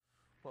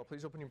Well,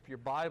 please open your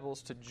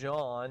Bibles to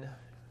John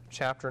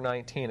chapter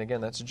 19.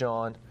 Again, that's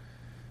John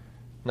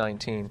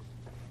 19.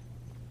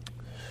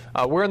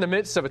 We're in the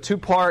midst of a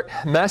two-part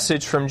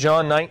message from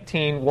John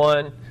 19,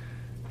 1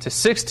 to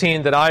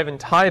 16 that I've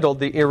entitled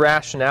The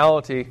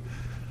Irrationality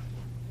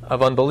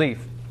of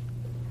Unbelief.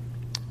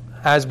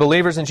 As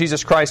believers in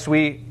Jesus Christ,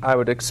 we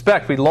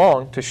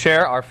long to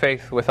share our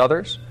faith with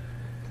others.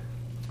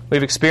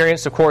 We've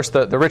experienced, of course,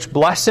 the rich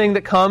blessing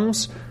that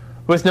comes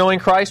with knowing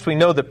Christ. We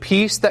know the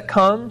peace that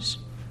comes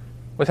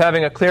with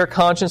having a clear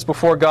conscience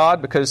before God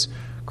because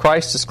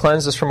Christ has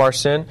cleansed us from our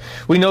sin.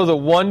 We know the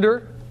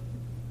wonder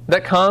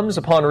that comes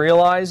upon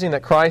realizing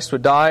that Christ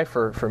would die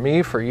for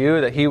me, for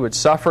you, that He would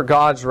suffer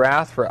God's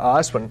wrath for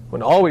us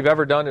when all we've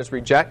ever done is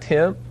reject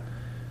Him.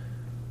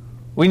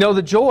 We know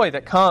the joy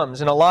that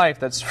comes in a life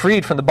that's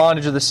freed from the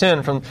bondage of the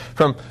sin, from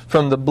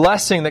the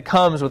blessing that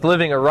comes with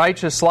living a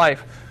righteous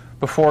life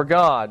before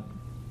God.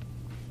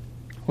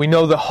 We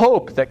know the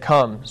hope that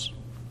comes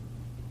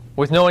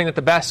with knowing that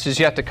the best is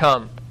yet to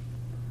come.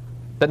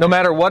 That no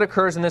matter what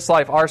occurs in this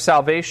life, our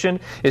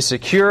salvation is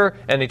secure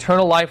and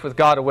eternal life with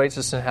God awaits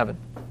us in heaven.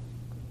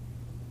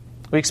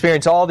 We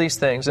experience all these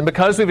things. And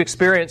because we've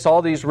experienced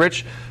all these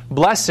rich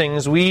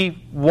blessings,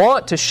 we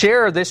want to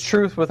share this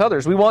truth with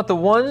others. We want the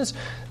ones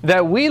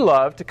that we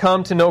love to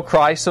come to know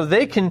Christ so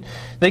they can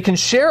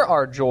share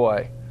our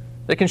joy.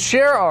 They can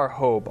share our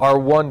hope, our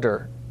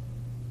wonder.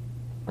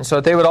 And so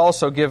that they would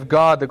also give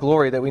God the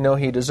glory that we know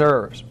He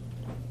deserves.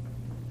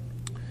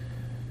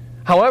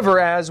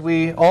 However, as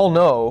we all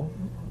know,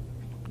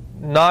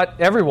 not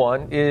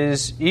everyone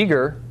is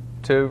eager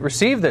to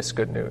receive this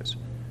good news.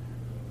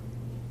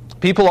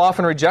 People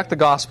often reject the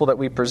gospel that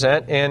we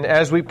present, and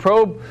as we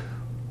probe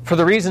for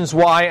the reasons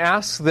why,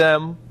 ask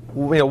them,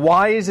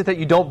 why is it that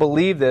you don't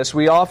believe this?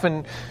 We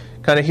often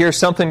kind of hear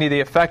something to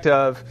the effect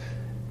of,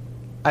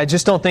 I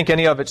just don't think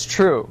any of it's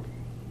true.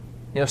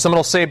 Someone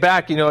will say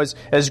back,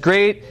 as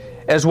great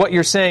as what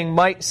you're saying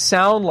might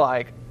sound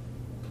like,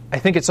 I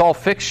think it's all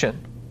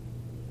fiction.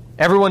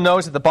 Everyone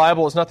knows that the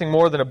Bible is nothing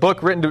more than a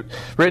book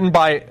written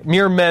by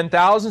mere men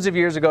thousands of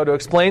years ago to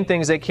explain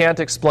things they can't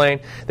explain.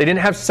 They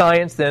didn't have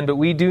science then, but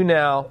we do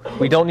now.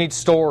 We don't need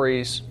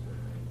stories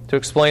to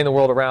explain the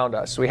world around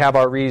us. We have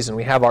our reason.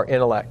 We have our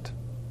intellect.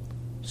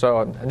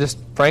 So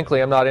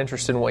frankly, I'm not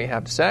interested in what you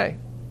have to say.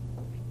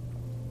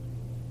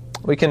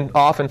 We can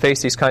often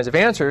face these kinds of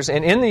answers,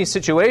 and in these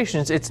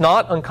situations, it's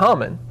not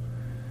uncommon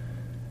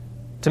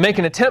to make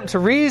an attempt to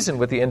reason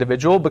with the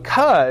individual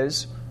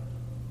because,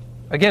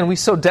 again, we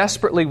so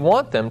desperately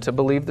want them to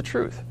believe the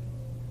truth.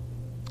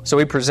 So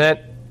we present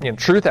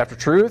truth after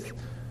truth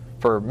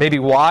for maybe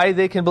why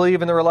they can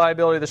believe in the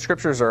reliability of the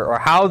Scriptures or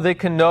how they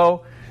can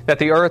know that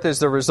the earth is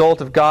the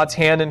result of God's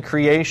hand in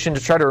creation,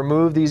 to try to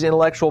remove these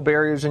intellectual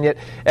barriers. And yet,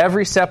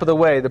 every step of the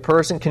way, the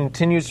person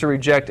continues to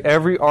reject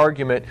every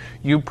argument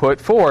you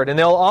put forward. And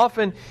they'll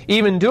often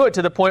even do it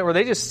to the point where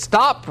they just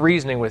stop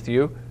reasoning with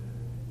you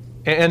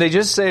and they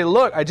just say,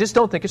 look, I just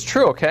don't think it's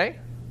true, okay?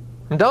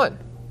 I'm done.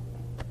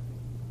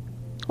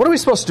 What are we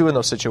supposed to do in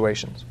those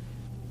situations?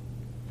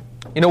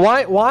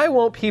 Why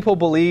won't people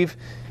believe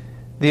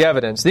the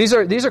evidence? These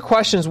are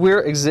questions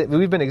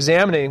we've been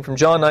examining from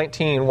John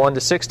 19, 1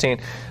 to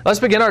 16. Let's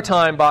begin our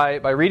time by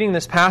reading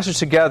this passage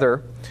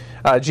together.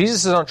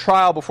 Jesus is on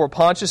trial before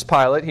Pontius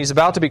Pilate. He's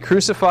about to be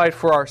crucified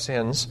for our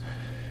sins.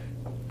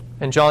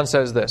 And John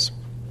says this: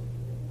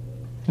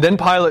 Then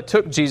Pilate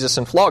took Jesus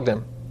and flogged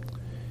Him.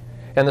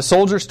 And the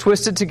soldiers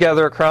twisted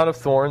together a crown of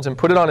thorns and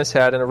put it on His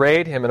head and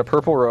arrayed Him in a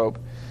purple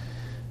robe.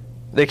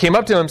 They came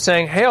up to Him,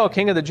 saying, Hail,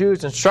 King of the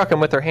Jews, and struck Him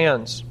with their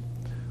hands.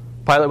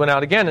 Pilate went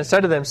out again and said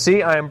to them,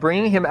 See, I am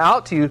bringing Him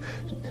out to you,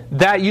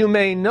 that you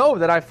may know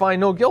that I find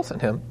no guilt in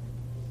Him.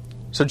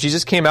 So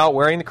Jesus came out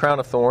wearing the crown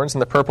of thorns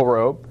and the purple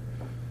robe.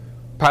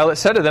 Pilate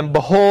said to them,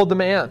 Behold the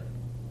man.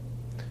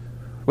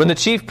 When the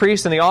chief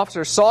priests and the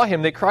officers saw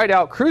Him, they cried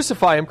out,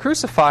 Crucify Him,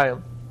 crucify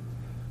Him.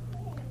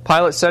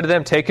 Pilate said to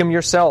them, Take Him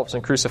yourselves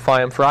and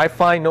crucify Him, for I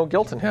find no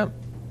guilt in Him.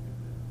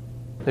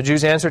 The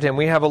Jews answered Him,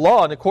 We have a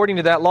law, and according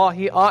to that law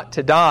He ought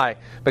to die,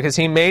 because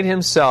He has made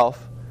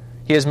Himself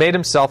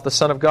the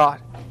Son of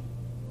God.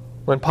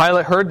 When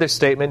Pilate heard this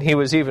statement, he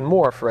was even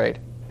more afraid.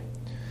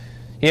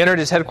 He entered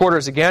his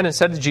headquarters again and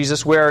said to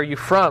Jesus, Where are you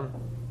from?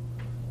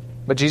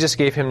 But Jesus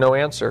gave him no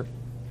answer.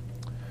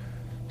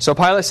 So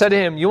Pilate said to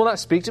him, You will not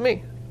speak to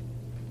me?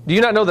 Do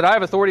you not know that I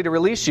have authority to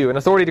release you and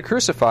authority to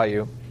crucify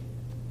you?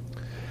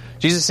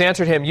 Jesus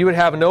answered him, You would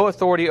have no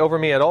authority over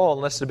me at all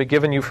unless it had been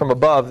given you from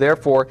above.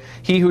 Therefore,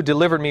 he who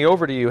delivered me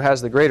over to you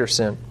has the greater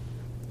sin.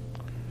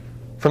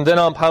 From then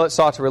on, Pilate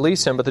sought to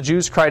release him, but the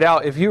Jews cried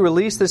out, If you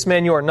release this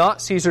man, you are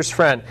not Caesar's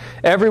friend.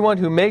 Everyone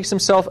who makes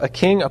himself a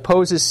king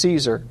opposes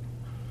Caesar.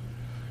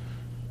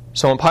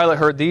 So when Pilate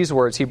heard these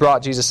words, he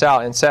brought Jesus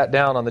out and sat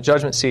down on the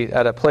judgment seat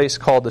at a place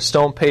called the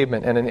Stone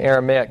Pavement, and in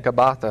Aramaic,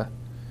 Gabbatha.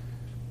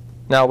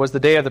 Now it was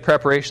the day of the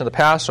preparation of the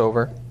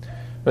Passover.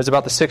 It was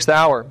about the 6th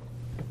hour.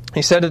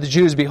 He said to the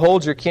Jews,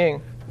 Behold your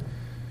king.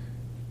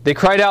 They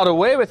cried out,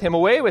 Away with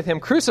him,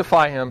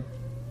 crucify him.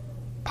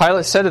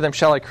 Pilate said to them,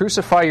 Shall I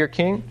crucify your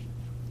king?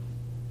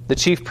 The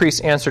chief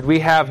priests answered, "We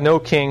have no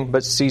king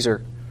but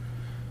Caesar."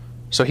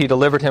 So he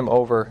delivered him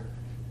over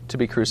to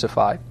be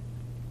crucified.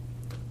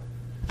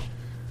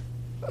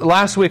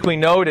 Last week we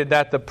noted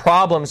that the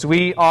problems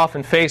we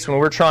often face when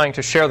we're trying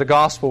to share the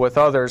gospel with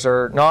others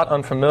are not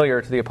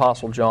unfamiliar to the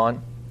Apostle John.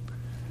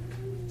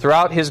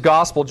 Throughout his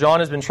gospel, John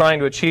has been trying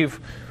to achieve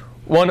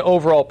one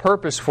overall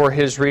purpose for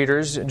his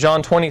readers.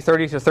 John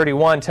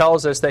 20:30-31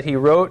 tells us that he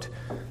wrote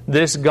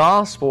this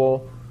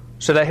gospel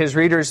so that his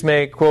readers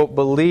may, quote,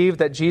 believe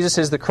that Jesus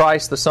is the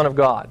Christ, the Son of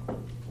God.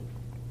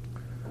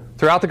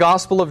 Throughout the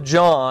Gospel of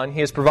John,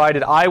 he has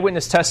provided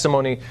eyewitness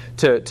testimony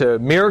to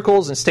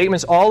miracles and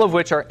statements, all of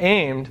which are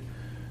aimed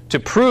to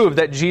prove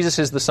that Jesus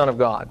is the Son of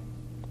God.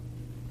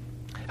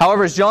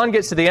 However, as John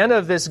gets to the end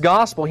of this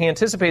Gospel, he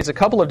anticipates a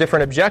couple of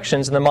different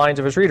objections in the minds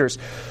of his readers.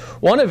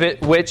 One of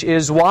it, which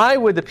is, why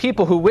would the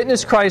people who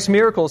witnessed Christ's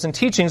miracles and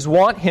teachings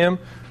want him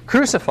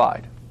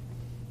crucified?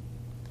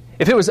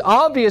 If it was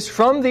obvious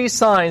from these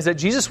signs that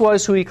Jesus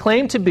was who he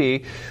claimed to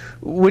be,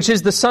 which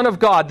is the Son of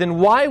God, then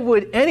why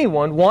would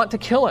anyone want to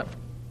kill him?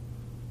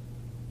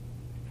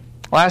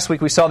 Last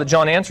week we saw that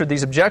John answered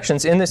these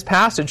objections in this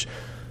passage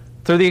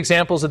through the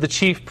examples of the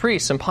chief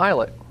priests and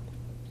Pilate.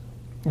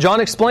 John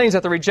explains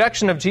that the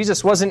rejection of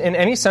Jesus wasn't, in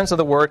any sense of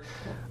the word,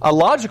 a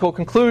logical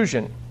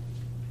conclusion.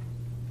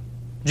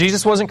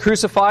 Jesus wasn't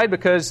crucified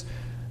because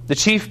the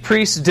chief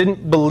priests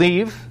didn't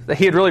believe that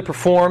he had really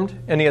performed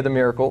any of the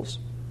miracles.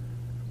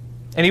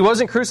 And he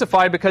wasn't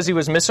crucified because he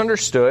was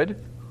misunderstood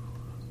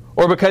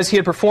or because he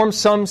had performed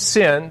some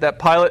sin that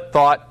Pilate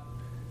thought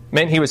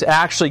meant he was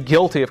actually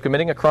guilty of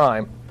committing a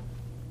crime.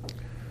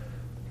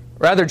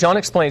 Rather, John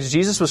explains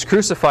Jesus was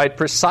crucified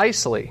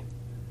precisely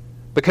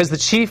because the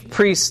chief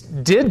priests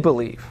did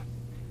believe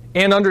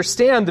and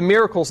understand the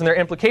miracles and their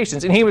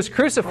implications. And he was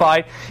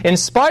crucified in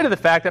spite of the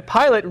fact that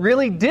Pilate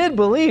really did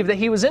believe that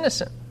he was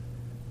innocent.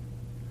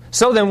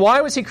 So then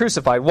why was he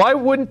crucified? Why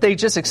wouldn't they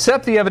just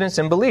accept the evidence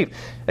and believe?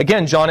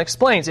 Again, John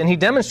explains, and he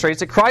demonstrates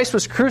that Christ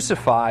was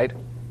crucified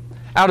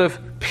out of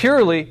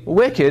purely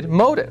wicked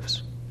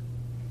motives.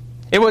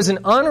 It was an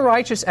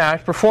unrighteous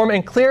act performed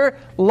in clear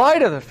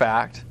light of the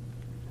fact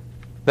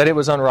that it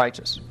was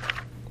unrighteous.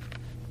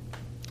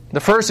 The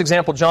first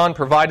example John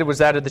provided was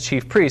that of the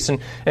chief priests,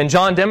 and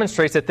John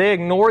demonstrates that they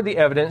ignored the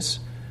evidence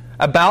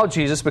about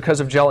Jesus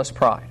because of jealous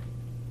pride.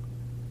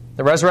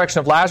 The resurrection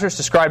of Lazarus,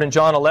 described in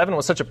John 11,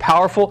 was such a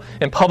powerful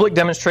and public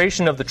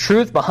demonstration of the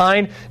truth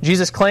behind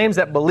Jesus' claims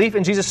that belief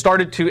in Jesus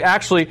started to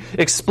actually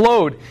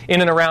explode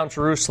in and around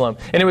Jerusalem.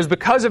 And it was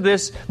because of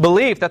this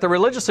belief that the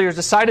religious leaders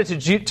decided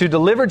to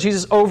deliver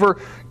Jesus over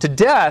to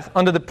death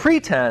under the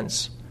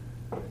pretense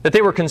that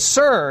they were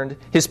concerned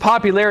his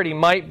popularity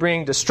might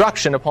bring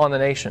destruction upon the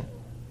nation.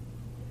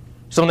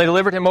 So when they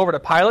delivered him over to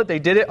Pilate, they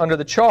did it under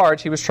the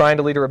charge he was trying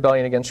to lead a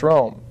rebellion against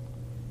Rome.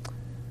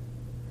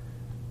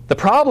 The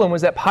problem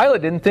was that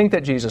Pilate didn't think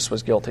that Jesus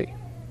was guilty.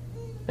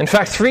 In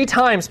fact, 3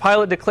 times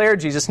Pilate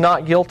declared Jesus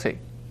not guilty.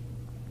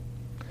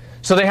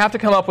 So they have to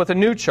come up with a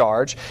new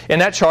charge,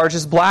 and that charge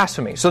is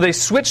blasphemy. So they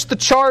switched the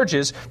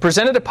charges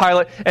presented to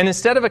Pilate, and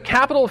instead of a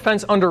capital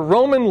offense under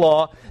Roman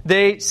law,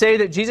 they say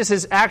that Jesus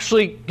is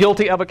actually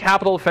guilty of a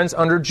capital offense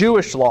under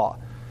Jewish law.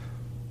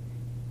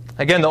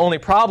 Again, the only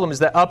problem is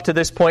that up to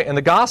this point in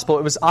the gospel,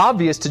 it was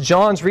obvious to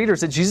John's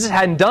readers that Jesus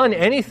hadn't done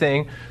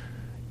anything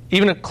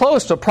even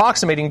close to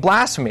approximating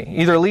blasphemy,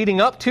 either leading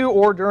up to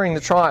or during the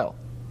trial.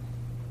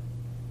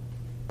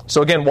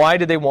 So again, why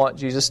did they want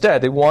Jesus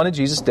dead? They wanted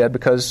Jesus dead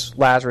because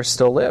Lazarus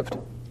still lived.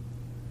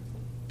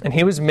 And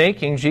he was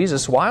making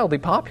Jesus wildly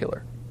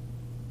popular.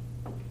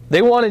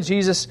 They wanted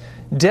Jesus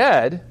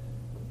dead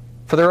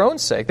for their own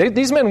sake.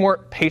 These men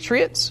weren't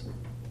patriots.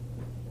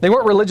 They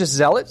weren't religious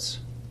zealots.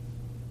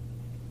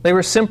 They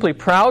were simply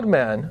proud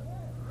men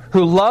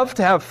who loved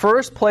to have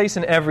first place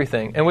in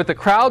everything. And with the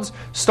crowds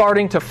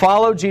starting to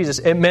follow Jesus,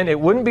 it meant it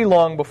wouldn't be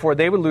long before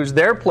they would lose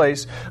their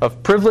place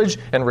of privilege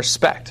and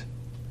respect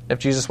if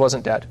Jesus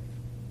wasn't dead.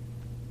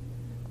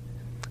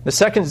 The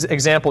second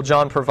example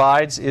John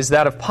provides is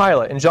that of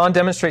Pilate. And John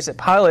demonstrates that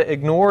Pilate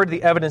ignored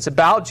the evidence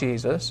about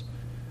Jesus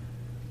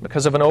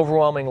because of an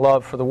overwhelming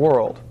love for the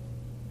world.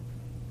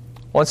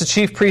 Once the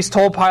chief priest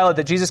told Pilate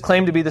that Jesus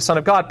claimed to be the Son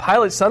of God,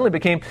 Pilate suddenly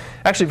became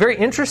actually very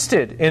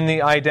interested in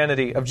the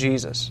identity of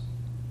Jesus.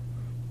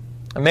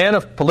 A man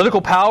of political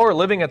power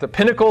living at the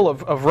pinnacle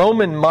of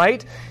Roman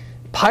might,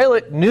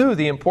 Pilate knew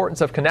the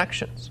importance of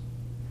connections.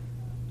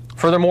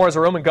 Furthermore, as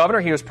a Roman governor,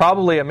 he was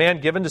probably a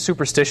man given to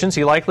superstitions.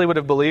 He likely would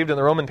have believed in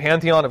the Roman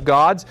pantheon of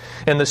gods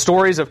and the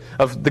stories of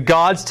the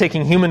gods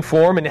taking human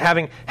form and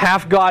having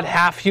half-God,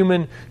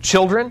 half-human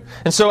children.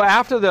 And so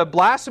after the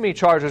blasphemy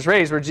charge was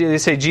raised, where they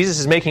say Jesus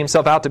is making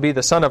himself out to be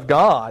the Son of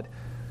God,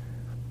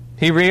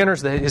 he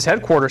re-enters his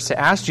headquarters to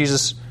ask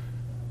Jesus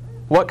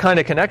what kind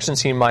of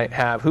connections he might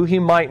have, who he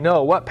might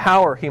know, what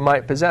power he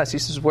might possess. He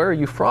says, "Where are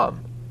you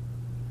from?"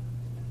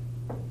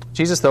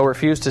 Jesus, though,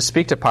 refused to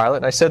speak to Pilate.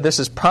 And I said this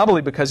is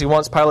probably because he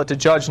wants Pilate to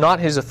judge not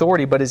his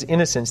authority, but his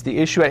innocence. The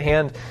issue at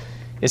hand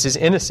is his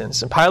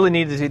innocence. And Pilate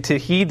needed to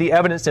heed the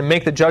evidence and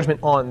make the judgment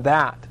on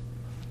that.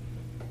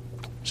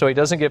 so he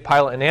doesn't give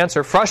Pilate an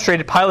answer.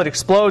 Frustrated, Pilate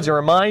explodes and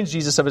reminds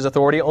Jesus of his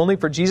authority, only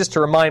for Jesus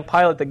to remind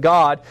Pilate that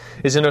God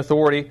is in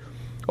authority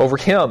over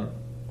him.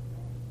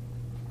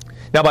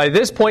 Now, by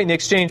this point in the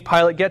exchange,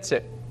 Pilate gets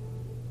it.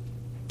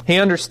 He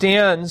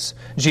understands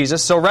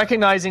Jesus, so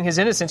recognizing his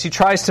innocence, he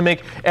tries to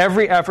make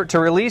every effort to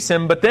release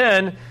him. But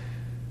then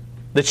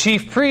the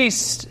chief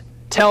priests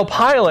tell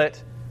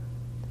Pilate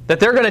that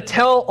they're going to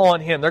tell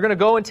on him. They're going to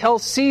go and tell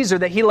Caesar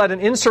that he let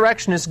an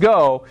insurrectionist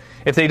go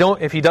if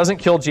he doesn't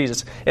kill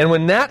Jesus. And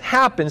when that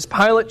happens,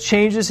 Pilate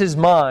changes his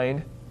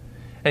mind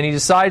and he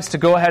decides to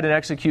go ahead and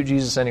execute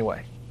Jesus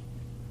anyway.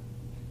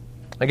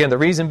 Again, the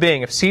reason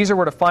being, if Caesar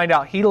were to find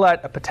out he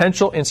let a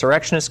potential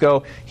insurrectionist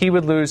go, he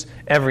would lose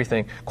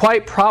everything,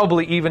 quite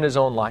probably even his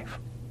own life.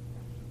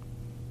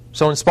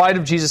 So in spite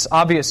of Jesus'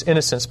 obvious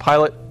innocence,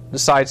 Pilate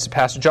decides to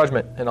pass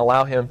judgment and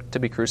allow him to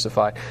be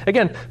crucified.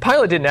 Again,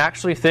 Pilate didn't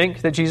actually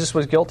think that Jesus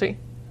was guilty.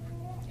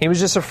 He was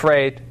just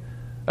afraid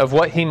of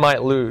what he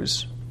might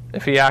lose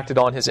if he acted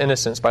on his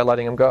innocence by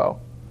letting him go.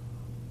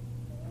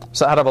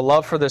 So out of a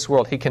love for this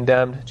world, he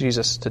condemned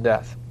Jesus to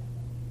death.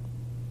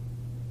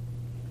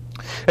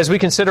 As we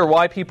consider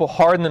why people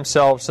harden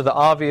themselves to the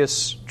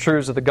obvious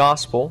truths of the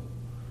gospel,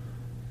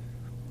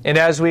 and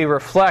as we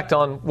reflect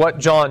on what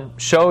John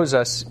shows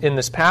us in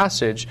this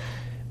passage,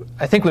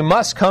 I think we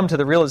must come to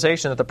the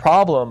realization that the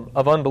problem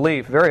of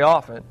unbelief very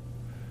often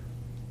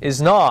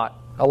is not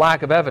a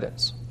lack of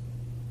evidence.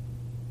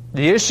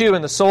 The issue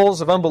in the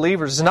souls of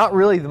unbelievers is not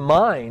really the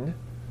mind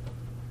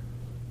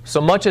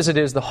so much as it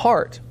is the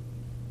heart.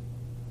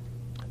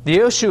 The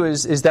issue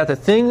is that the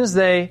things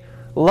they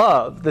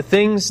love, the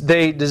things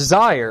they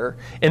desire,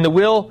 and the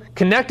will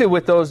connected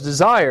with those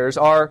desires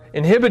are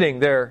inhibiting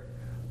their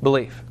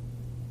belief.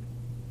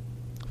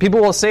 People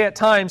will say at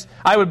times,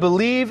 I would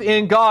believe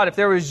in God if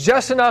there was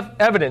just enough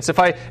evidence. If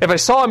I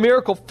saw a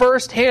miracle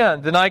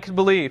firsthand, then I could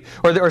believe.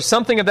 Or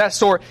something of that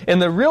sort.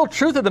 And the real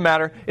truth of the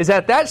matter is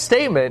that that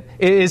statement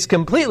is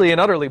completely and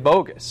utterly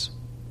bogus.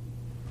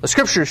 The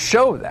Scriptures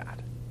show that.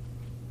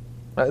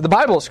 The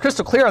Bible is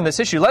crystal clear on this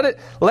issue. Let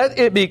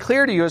it be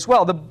clear to you as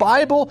well. The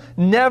Bible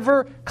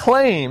never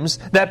claims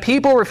that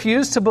people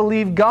refuse to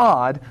believe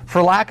God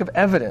for lack of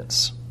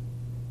evidence.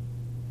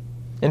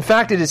 In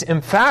fact, it is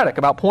emphatic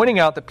about pointing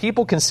out that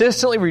people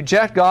consistently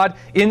reject God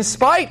in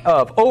spite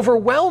of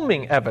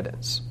overwhelming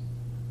evidence.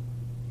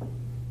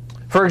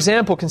 For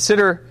example,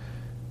 consider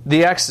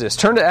the Exodus.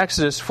 Turn to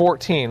Exodus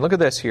 14. Look at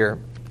this here.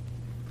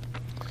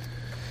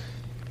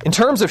 In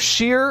terms of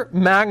sheer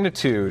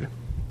magnitude,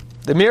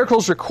 the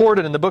miracles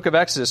recorded in the book of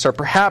Exodus are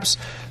perhaps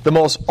the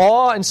most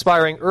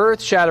awe-inspiring,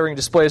 earth-shattering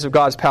displays of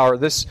God's power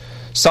this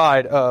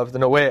side of the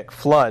Noahic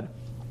flood.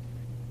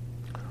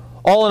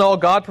 All in all,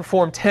 God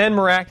performed 10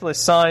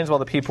 miraculous signs while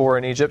the people were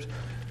in Egypt.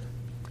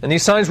 And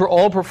these signs were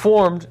all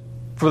performed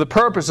for the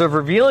purpose of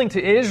revealing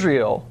to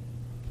Israel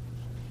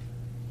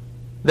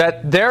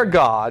that their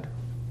God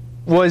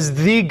was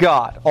the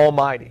God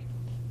Almighty,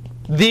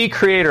 the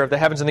creator of the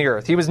heavens and the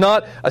earth. He was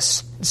not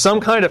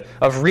some kind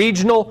of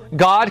regional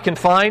God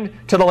confined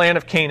to the land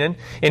of Canaan,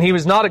 and he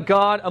was not a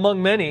God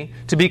among many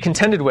to be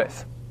contended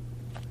with.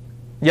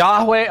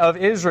 Yahweh of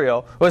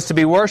Israel was to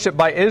be worshipped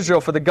by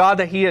Israel for the God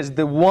that he is,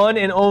 the one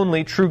and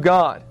only true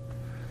God.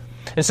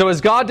 And so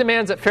as God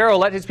demands that Pharaoh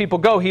let his people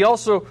go, he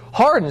also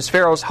hardens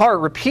Pharaoh's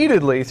heart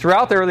repeatedly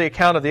throughout the early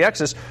account of the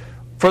Exodus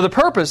for the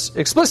purpose,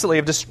 explicitly,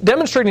 of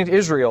demonstrating to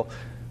Israel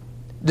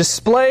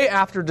display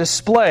after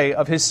display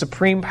of his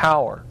supreme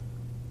power.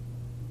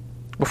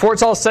 Before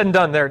it's all said and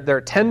done, there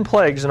are 10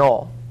 plagues in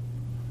all.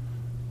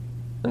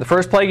 In the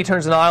first plague, he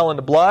turns the Nile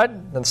into blood.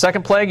 In the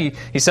second plague,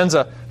 he sends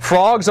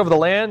frogs over the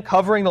land,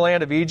 covering the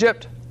land of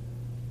Egypt.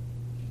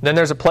 Then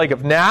there's a plague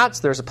of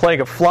gnats. There's a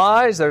plague of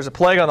flies. There's a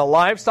plague on the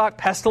livestock,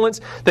 pestilence,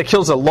 that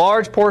kills a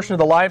large portion of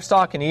the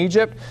livestock in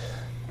Egypt.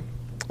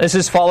 This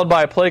is followed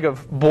by a plague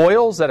of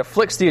boils that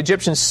afflicts the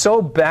Egyptians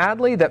so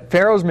badly that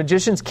Pharaoh's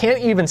magicians can't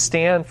even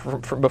stand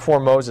before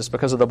Moses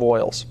because of the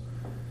boils.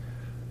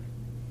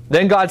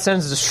 Then God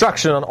sends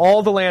destruction on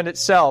all the land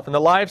itself, and the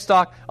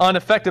livestock,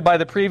 unaffected by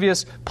the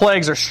previous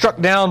plagues, are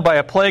struck down by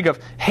a plague of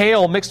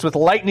hail mixed with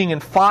lightning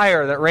and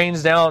fire that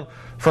rains down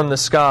from the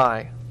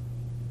sky.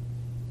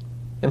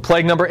 In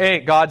plague number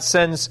 8, God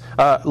sends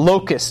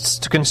locusts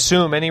to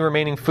consume any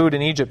remaining food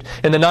in Egypt.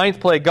 In the 9th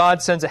plague,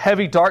 God sends a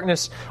heavy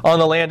darkness on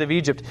the land of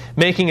Egypt,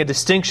 making a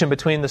distinction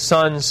between the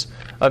sons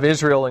of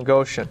Israel and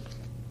Goshen.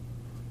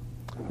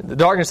 The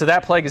darkness of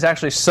that plague is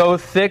actually so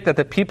thick that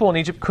the people in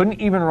Egypt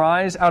couldn't even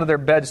rise out of their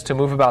beds to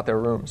move about their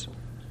rooms.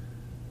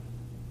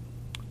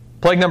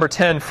 Plague number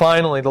 10,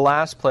 finally, the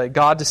last plague,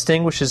 God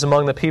distinguishes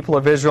among the people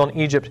of Israel and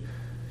Egypt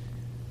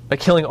by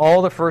killing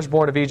all the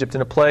firstborn of Egypt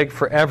in a plague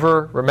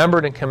forever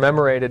remembered and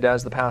commemorated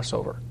as the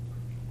Passover.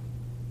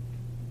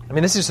 I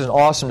mean, this is an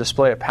awesome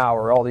display of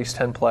power, all these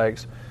 10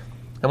 plagues.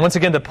 And once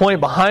again, the point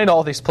behind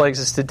all these plagues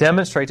is to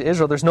demonstrate to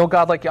Israel there's no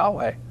God like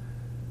Yahweh.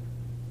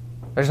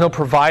 There's no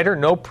provider,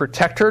 no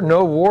protector,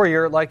 no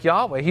warrior like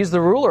Yahweh. He's the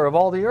ruler of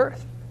all the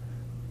earth.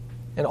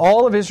 And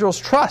all of Israel's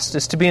trust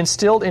is to be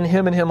instilled in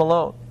Him and Him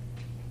alone.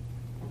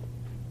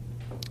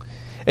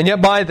 And yet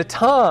by the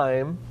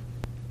time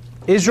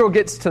Israel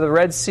gets to the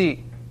Red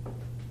Sea.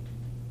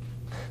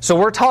 So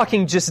we're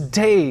talking just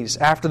days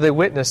after they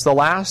witness the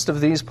last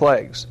of these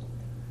plagues.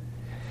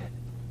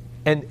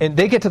 And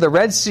they get to the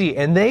Red Sea,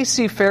 and they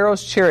see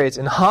Pharaoh's chariots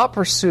in hot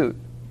pursuit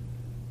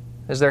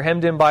as they're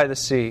hemmed in by the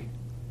sea.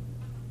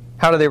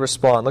 How do they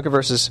respond? Look at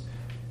verses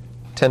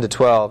 10 to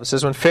 12. It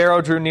says, when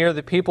Pharaoh drew near,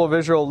 the people of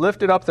Israel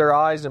lifted up their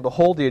eyes, and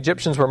behold, the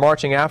Egyptians were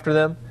marching after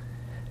them,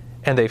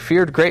 and they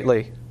feared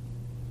greatly.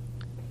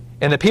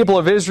 And the people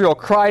of Israel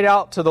cried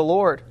out to the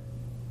Lord.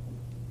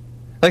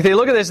 Like they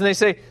look at this and they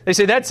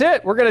say, that's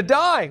it. We're going to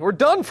die. We're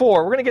done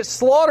for. We're going to get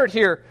slaughtered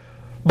here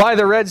by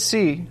the Red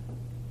Sea.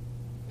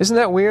 Isn't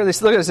that weird?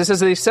 Look at this. It says,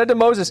 they said to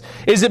Moses,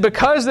 is it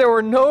because there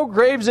were no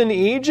graves in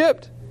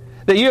Egypt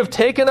that you have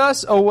taken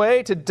us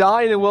away to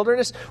die in the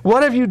wilderness?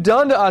 What have you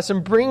done to us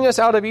in bringing us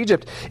out of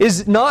Egypt?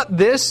 Is not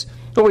this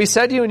what we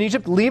said to you in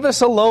Egypt? Leave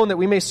us alone that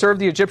we may serve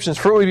the Egyptians,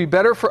 for it would be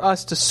better for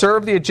us to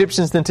serve the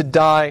Egyptians than to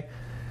die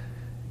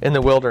in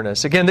the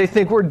wilderness. Again, they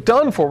think we're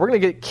done for. We're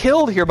going to get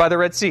killed here by the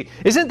Red Sea.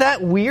 Isn't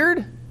that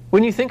weird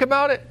when you think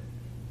about it?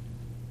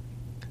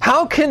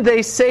 How can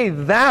they say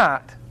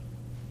that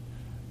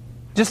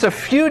just a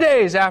few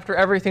days after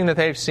everything that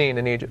they've seen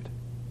in Egypt?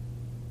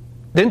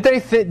 Didn't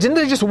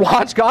they just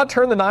watch God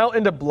turn the Nile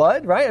into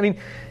blood, right? I mean,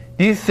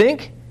 do you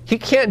think He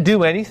can't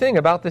do anything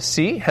about the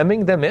sea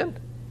hemming them in?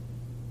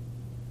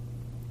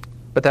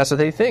 But that's what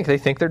they think. They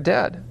think they're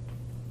dead.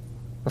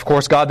 Of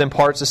course, God then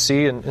parts the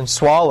sea and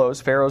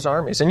swallows Pharaoh's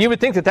armies. And you would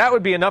think that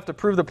would be enough to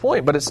prove the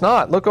point, but it's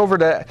not. Turn over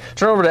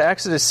to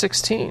Exodus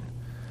 16.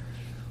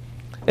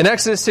 In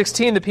Exodus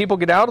 16, the people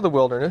get out of the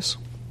wilderness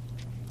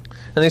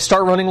and they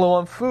start running low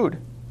on food.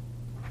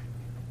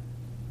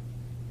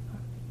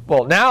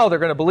 Well, now they're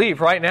going to believe.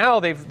 Right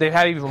now, they've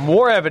had even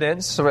more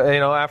evidence,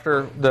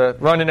 after the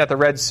run-in at the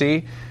Red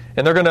Sea,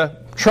 and they're going to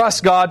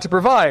trust God to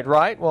provide,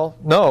 right? Well,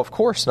 no, of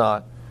course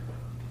not.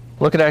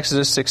 Look at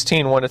Exodus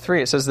 16,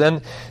 1-3. It says,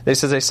 then they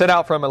set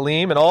out from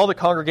Elim, and all the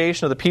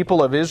congregation of the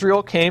people of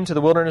Israel came to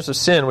the wilderness of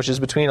Sin, which is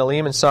between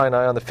Elim and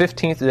Sinai, on the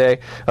 15th day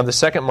of the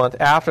second month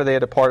after they had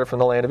departed from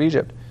the land of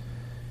Egypt.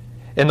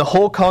 And the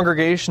whole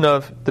congregation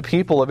of the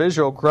people of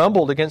Israel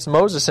grumbled against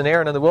Moses and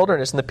Aaron in the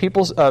wilderness, and the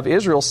people of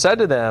Israel said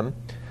to them,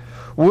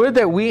 would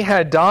that we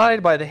had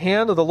died by the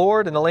hand of the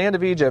Lord in the land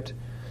of Egypt,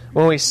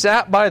 when we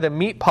sat by the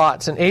meat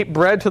pots and ate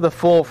bread to the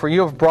full, for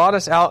you have brought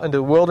us out into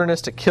the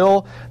wilderness to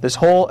kill this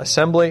whole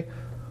assembly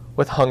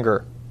with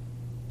hunger.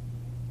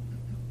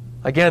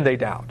 Again, they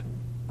doubt.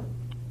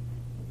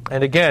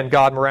 And again,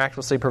 God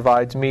miraculously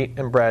provides meat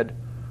and bread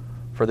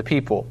for the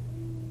people.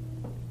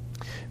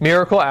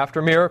 Miracle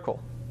after miracle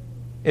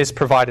is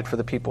provided for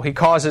the people. He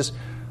causes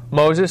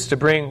Moses to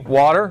bring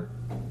water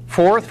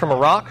forth from a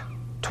rock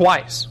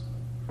twice.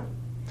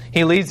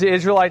 He leads the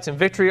Israelites in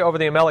victory over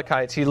the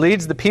Amalekites. He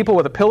leads the people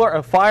with a pillar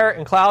of fire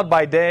and cloud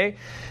by day,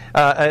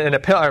 and a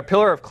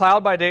pillar of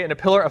cloud by day and a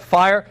pillar of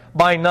fire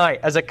by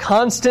night, as a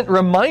constant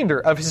reminder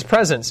of His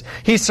presence.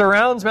 He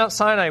surrounds Mount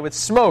Sinai with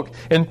smoke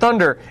and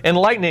thunder and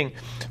lightning.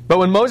 But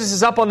when Moses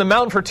is up on the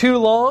mountain for too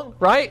long,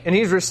 right, and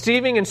he's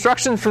receiving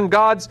instructions from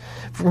God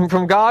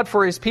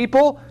for his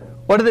people,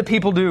 what do the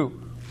people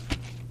do?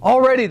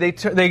 Already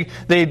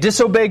they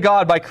disobey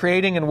God by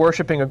creating and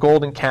worshiping a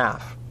golden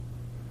calf.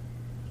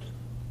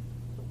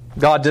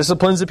 God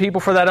disciplines the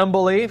people for that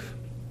unbelief,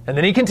 and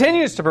then He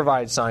continues to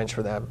provide signs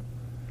for them.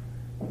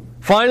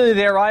 Finally,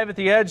 they arrive at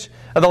the edge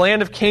of the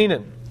land of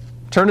Canaan.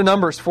 Turn to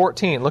Numbers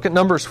 14. Look at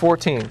Numbers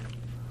 14.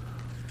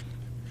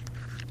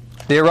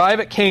 They arrive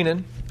at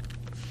Canaan.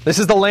 This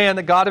is the land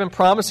that God had been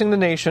promising the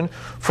nation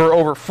for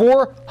over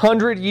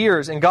 400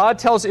 years. And God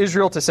tells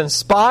Israel to send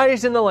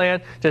spies in the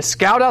land to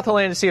scout out the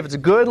land to see if it's a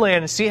good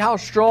land and see how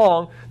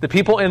strong the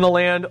people in the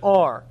land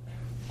are.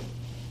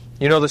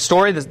 You know the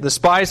story. The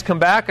spies come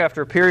back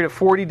after a period of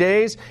 40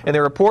 days, and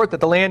they report that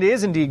the land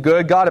is indeed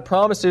good. God had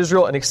promised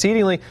Israel an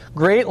exceedingly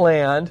great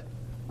land.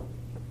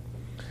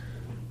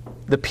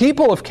 The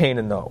people of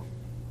Canaan, though,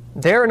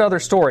 they're another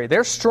story.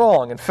 They're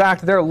strong. In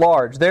fact, they're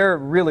large. They're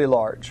really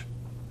large.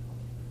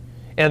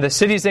 And the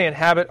cities they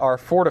inhabit are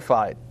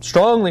fortified,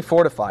 strongly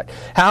fortified.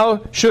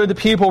 How should the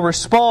people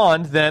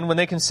respond then when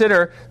they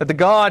consider that the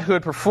God who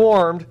had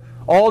performed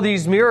all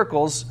these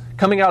miracles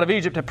coming out of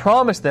Egypt had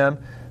promised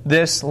them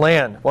this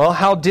land? Well,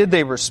 how did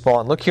they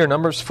respond? Look here,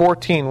 Numbers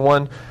 14,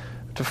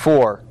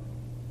 1-4. It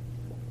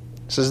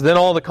says, then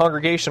all the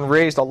congregation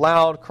raised a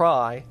loud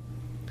cry,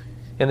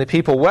 and the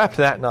people wept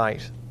that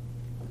night.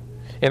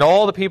 And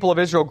all the people of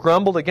Israel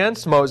grumbled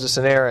against Moses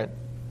and Aaron.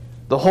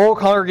 The whole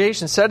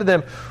congregation said to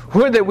them,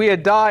 would that we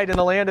had died in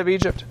the land of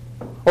Egypt,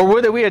 or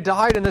would that we had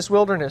died in this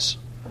wilderness.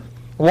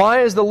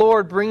 Why is the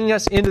Lord bringing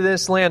us into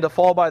this land to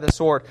fall by the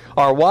sword?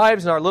 Our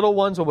wives and our little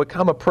ones will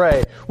become a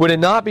prey. Would it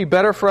not be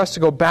better for us to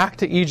go back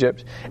to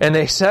Egypt? And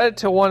they said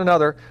to one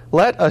another,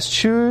 let us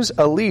choose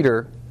a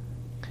leader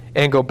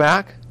and go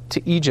back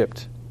to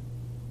Egypt.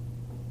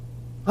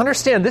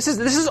 Understand, this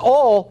is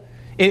all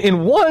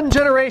in one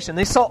generation.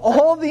 They saw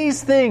all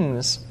these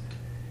things,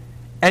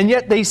 and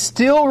yet they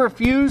still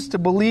refuse to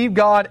believe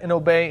God and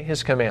obey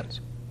His commands.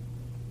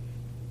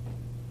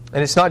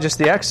 And it's not just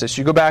the Exodus.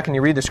 You go back and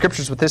you read the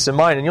Scriptures with this in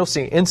mind, and you'll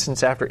see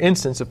instance after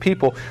instance of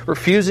people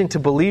refusing to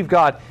believe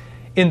God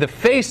in the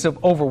face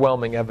of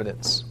overwhelming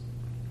evidence.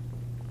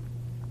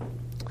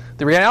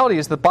 The reality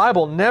is the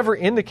Bible never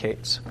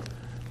indicates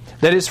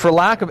that it's for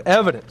lack of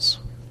evidence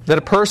that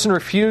a person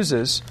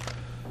refuses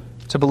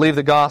to believe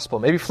the gospel.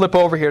 Maybe flip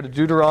over here to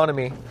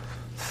Deuteronomy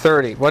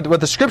 30. What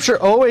the Scripture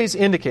always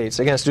indicates,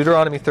 again, it's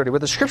Deuteronomy 30,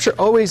 what the Scripture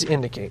always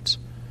indicates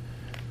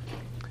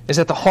is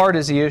that the heart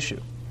is the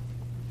issue.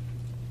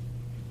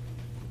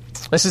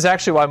 This is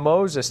actually why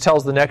Moses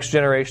tells the next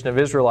generation of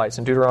Israelites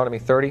in Deuteronomy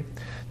 30,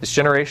 this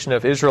generation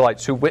of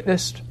Israelites who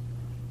witnessed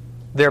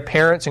their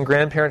parents and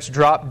grandparents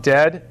drop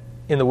dead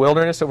in the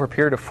wilderness over a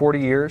period of 40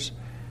 years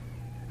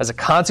as a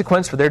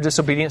consequence for their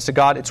disobedience to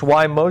God. It's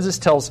why Moses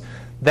tells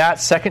that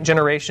second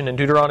generation in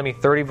Deuteronomy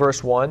 30,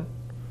 verse 1,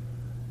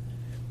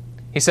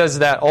 he says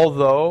that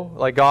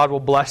although God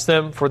will bless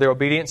them for their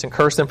obedience and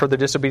curse them for their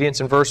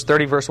disobedience, in verse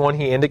 30, verse 1,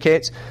 he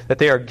indicates that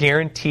they are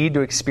guaranteed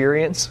to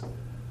experience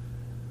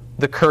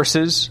the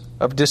curses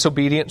of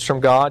disobedience from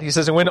God. He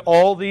says, and when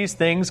all these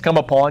things come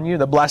upon you,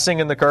 the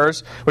blessing and the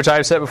curse, which I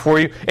have set before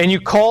you, and you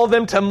call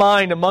them to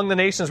mind among the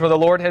nations where the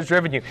Lord has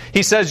driven you,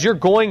 he says you're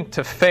going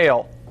to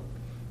fail.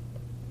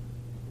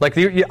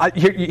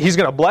 He's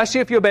going to bless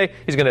you if you obey.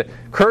 He's going to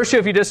curse you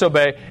if you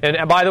disobey.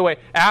 And by the way,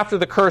 after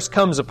the curse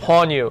comes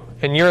upon you,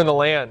 and you're in the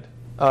land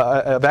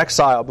of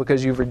exile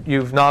because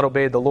you've not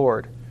obeyed the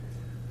Lord.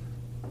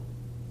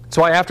 That's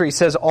why after he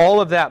says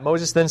all of that,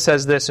 Moses then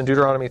says this in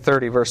Deuteronomy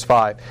 30, verse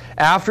 5.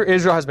 After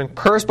Israel has been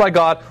cursed by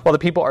God, while the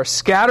people are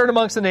scattered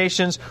amongst the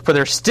nations for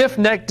their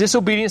stiff-necked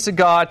disobedience to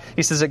God,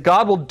 he says that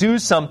God will do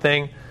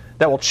something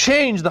that will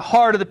change the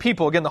heart of the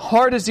people. Again, the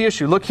heart is the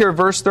issue. Look here,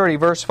 verse 30,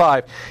 verse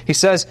 5. He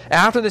says,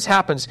 after this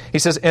happens, he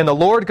says, and the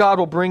Lord God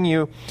will bring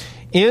you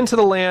into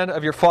the land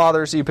of your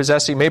fathers that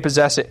you may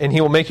possess it, and he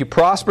will make you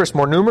prosperous,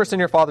 more numerous than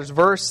your fathers.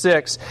 Verse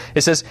 6,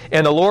 it says,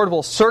 and the Lord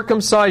will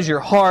circumcise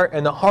your heart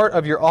and the heart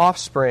of your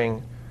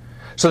offspring,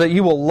 so that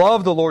you will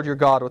love the Lord your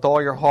God with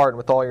all your heart and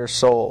with all your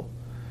soul,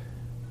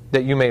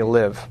 that you may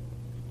live.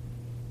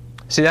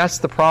 See, that's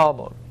the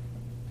problem.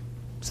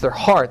 It's their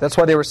heart. That's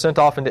why they were sent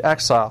off into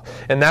exile.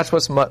 And that's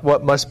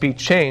what must be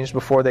changed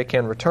before they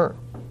can return.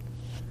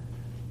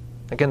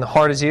 Again, the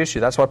heart is the issue.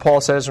 That's why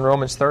Paul says in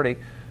Romans 30,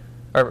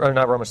 or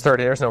not Romans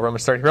 30, there's no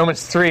Romans 30.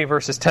 Romans 3,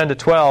 verses 10 to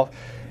 12.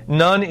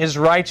 None is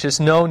righteous,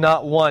 no,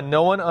 not one.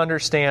 No one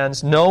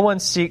understands. No one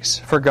seeks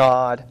for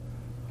God.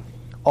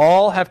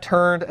 All have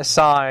turned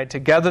aside.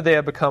 Together they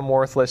have become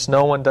worthless.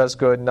 No one does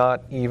good,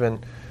 not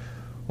even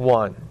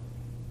one.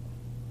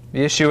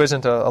 The issue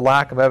isn't a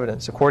lack of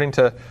evidence. According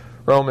to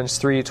Romans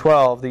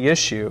 3:12, the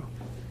issue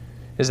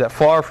is that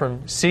far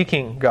from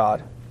seeking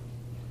God,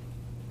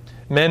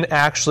 men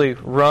actually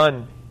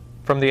run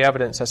from the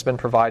evidence that's been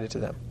provided to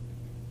them.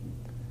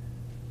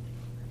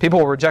 People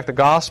will reject the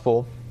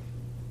gospel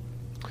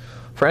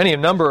for any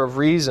number of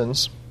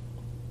reasons.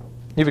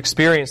 You've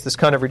experienced this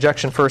kind of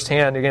rejection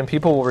firsthand. Again,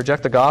 people will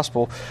reject the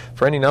gospel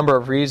for any number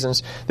of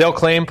reasons. They'll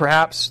claim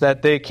perhaps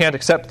that they can't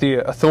accept the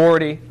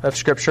authority of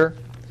Scripture.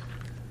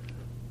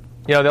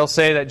 They'll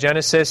say that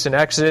Genesis and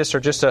Exodus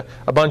are just a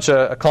bunch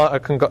of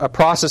a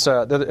process,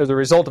 the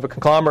result of a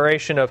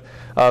conglomeration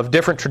of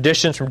different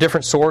traditions from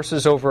different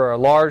sources over a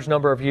large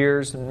number of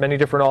years. And many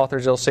different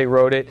authors, they'll say,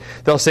 wrote it.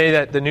 They'll say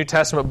that the New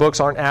Testament books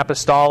aren't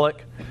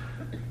apostolic.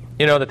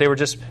 That they were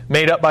just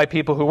made up by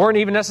people who weren't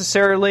even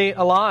necessarily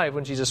alive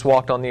when Jesus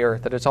walked on the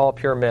earth, that it's all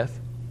pure myth.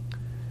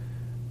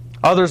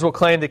 Others will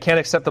claim they can't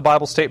accept the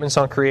Bible statements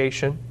on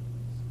creation.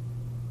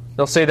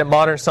 They'll say that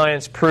modern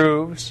science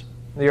proves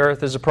the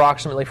earth is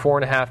approximately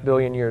 4.5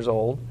 billion years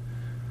old,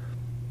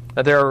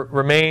 that there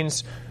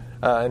remains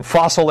in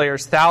fossil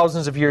layers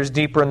thousands of years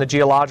deeper in the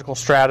geological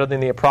strata than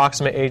the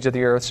approximate age of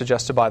the earth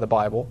suggested by the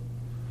Bible.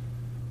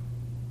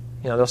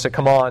 They'll say,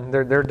 come on,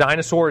 there are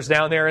dinosaurs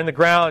down there in the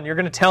ground. You're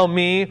going to tell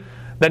me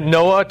that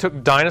Noah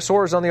took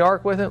dinosaurs on the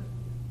ark with him?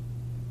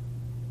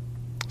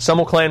 Some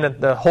will claim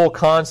that the whole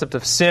concept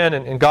of sin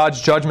and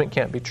God's judgment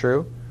can't be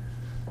true,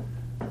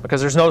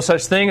 because there's no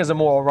such thing as a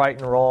moral right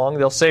and wrong.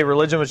 They'll say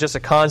religion was just a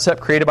concept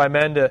created by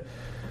men to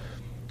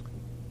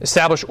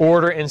establish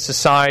order in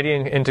society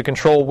and to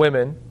control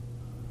women.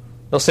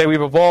 They'll say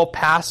we've evolved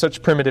past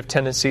such primitive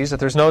tendencies, that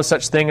there's no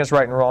such thing as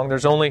right and wrong.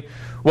 There's only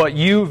what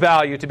you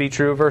value to be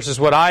true versus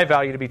what I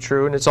value to be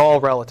true, and it's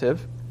all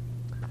relative.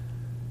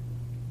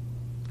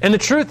 And the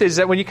truth is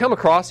that when you come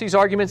across these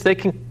arguments, they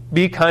can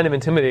be kind of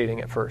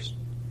intimidating at first.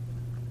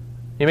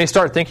 You may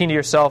start thinking to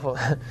yourself,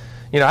 I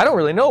don't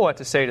really know what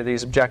to say to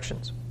these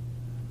objections.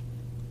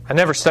 I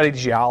never studied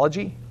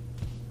geology,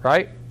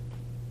 right?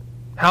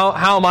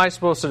 How am I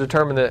supposed to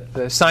determine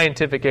the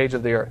scientific age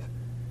of the earth?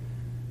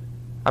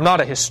 I'm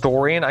not a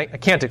historian. I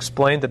can't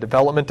explain the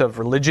development of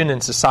religion in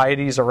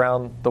societies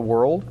around the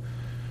world.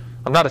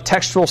 I'm not a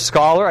textual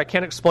scholar. I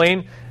can't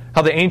explain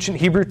how the ancient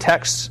Hebrew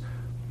texts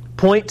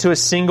point to a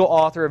single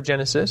author of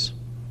Genesis.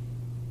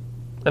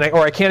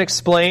 Or I can't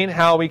explain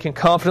how we can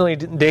confidently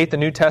date the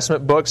New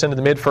Testament books into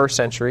the mid-1st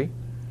century.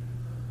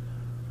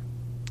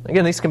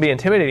 Again, these can be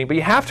intimidating, but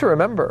you have to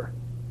remember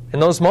in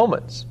those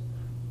moments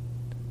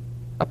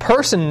a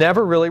person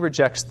never really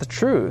rejects the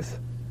truth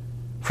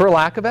for a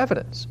lack of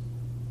evidence.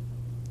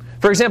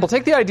 For example,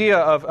 take the idea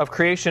of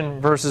creation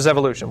versus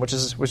evolution, which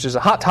is a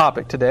hot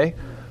topic today.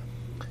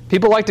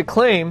 People like to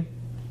claim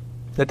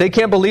that they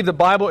can't believe the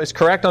Bible is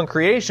correct on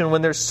creation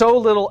when there's so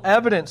little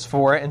evidence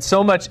for it and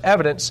so much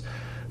evidence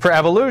for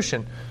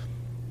evolution.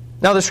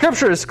 Now, the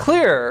Scripture is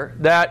clear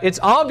that it's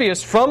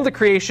obvious from the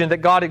creation that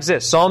God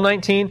exists. Psalm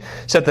 19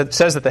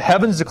 says that the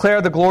heavens declare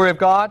the glory of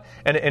God,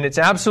 and it's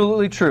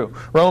absolutely true.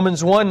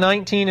 Romans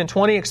 1:19 and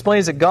 20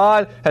 explains that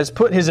God has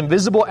put His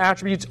invisible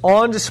attributes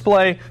on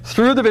display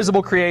through the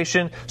visible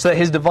creation so that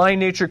His divine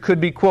nature could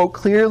be, quote,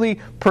 clearly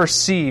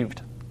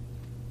perceived.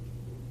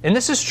 And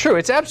this is true.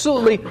 It's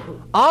absolutely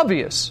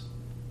obvious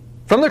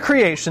from the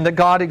creation that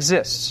God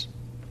exists.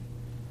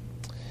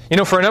 You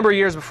know, for a number of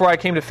years before I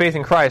came to faith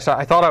in Christ,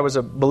 I thought I was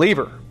a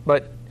believer.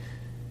 But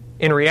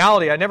in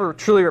reality, I never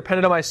truly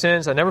repented of my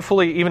sins. I never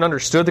fully even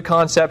understood the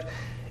concept.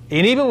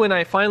 And even when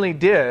I finally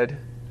did,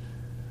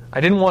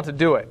 I didn't want to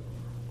do it.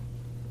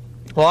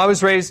 Well, I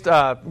was raised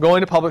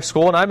going to public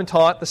school, and I've been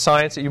taught the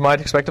science that you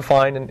might expect to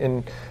find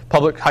in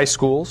public high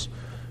schools.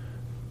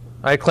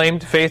 I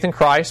claimed faith in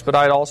Christ, but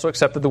I had also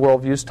accepted the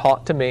worldviews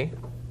taught to me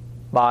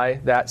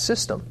by that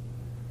system.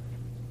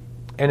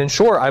 And in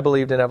short, I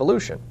believed in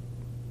evolution.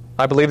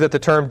 I believe that the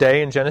term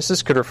day in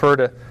Genesis could refer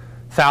to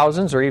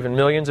thousands or even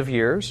millions of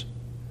years.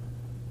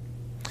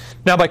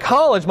 Now, by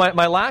college,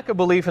 my lack of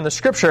belief in the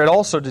Scripture had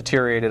also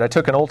deteriorated. I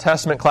took an Old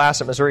Testament class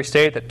at Missouri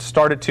State that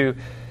started to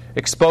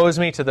expose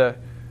me to the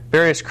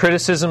various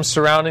criticisms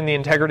surrounding the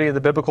integrity of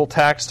the biblical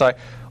text. I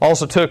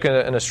also took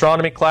an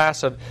astronomy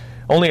class that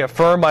only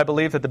affirmed my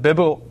belief that the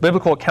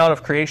biblical account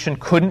of creation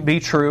couldn't be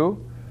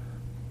true.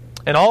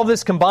 And all of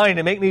this combined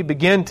to make me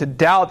begin to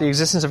doubt the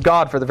existence of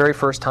God for the very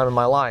first time in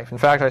my life. In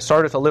fact, I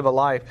started to live a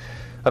life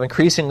of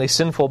increasingly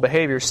sinful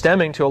behavior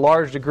stemming to a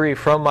large degree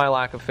from my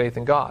lack of faith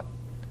in God.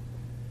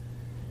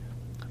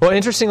 Well,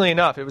 interestingly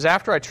enough, it was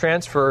after I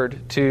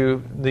transferred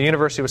to the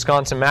University of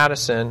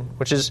Wisconsin-Madison,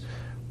 which is,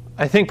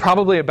 I think,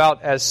 probably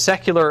about as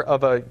secular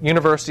of a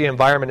university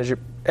environment as you're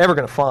ever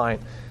going to find.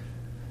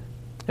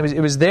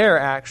 It was there,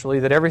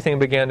 actually, that everything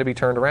began to be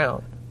turned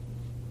around.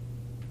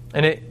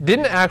 And it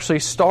didn't actually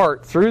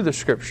start through the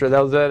Scripture,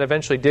 though that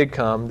eventually did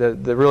come.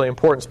 The really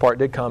important part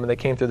did come, and they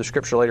came through the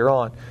Scripture later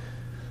on.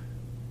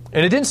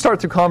 And it didn't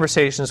start through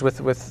conversations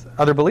with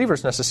other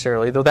believers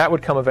necessarily, though that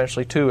would come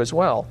eventually too as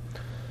well.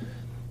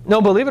 No,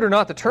 believe it or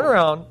not, the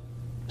turnaround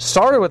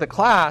started with a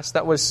class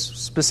that was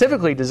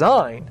specifically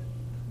designed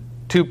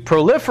to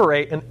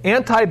proliferate an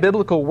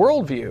anti-biblical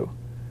worldview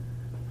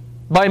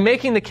by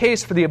making the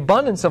case for the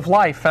abundance of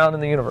life found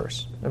in the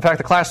universe. In fact,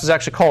 the class was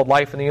actually called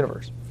Life in the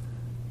Universe.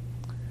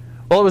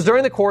 Well, it was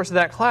during the course of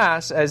that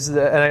class, and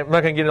I'm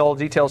not going to get into all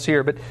the details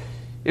here, but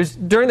it was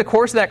during the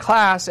course of that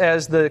class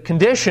as the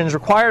conditions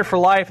required for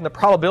life and the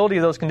probability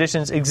of those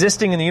conditions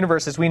existing in the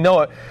universe as we know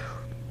it,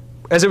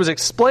 as it was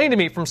explained to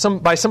me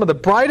by some of the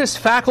brightest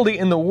faculty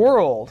in the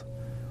world,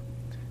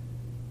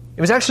 it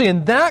was actually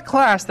in that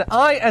class that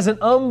I, as an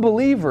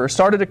unbeliever,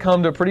 started to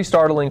come to a pretty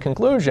startling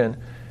conclusion.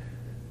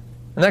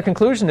 And that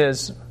conclusion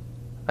is,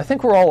 I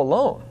think we're all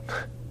alone.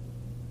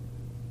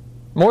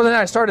 More than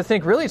that, I started to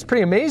think, really, it's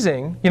pretty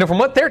amazing. You know, from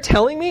what they're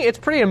telling me, it's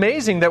pretty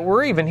amazing that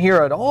we're even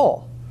here at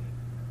all.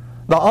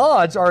 The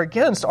odds are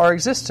against our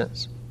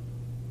existence.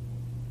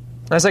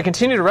 As I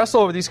continued to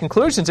wrestle over these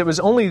conclusions, it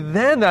was only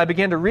then that I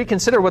began to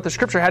reconsider what the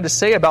Scripture had to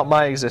say about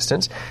my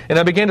existence, and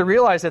I began to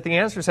realize that the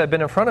answers had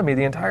been in front of me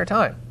the entire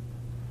time.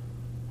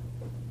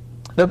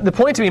 The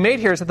point to be made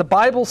here is that the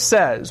Bible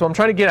says, what I'm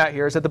trying to get at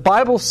here is that the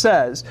Bible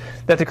says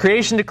that the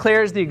creation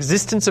declares the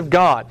existence of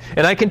God.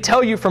 And I can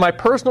tell you from my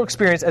personal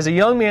experience as a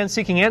young man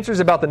seeking answers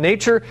about the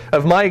nature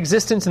of my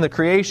existence in the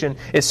creation,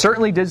 it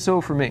certainly did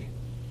so for me.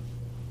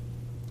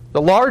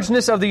 The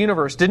largeness of the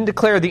universe didn't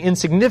declare the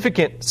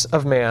insignificance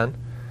of man,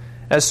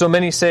 as so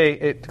many say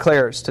it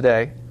declares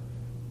today.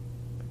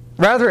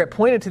 Rather, it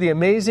pointed to the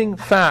amazing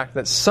fact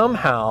that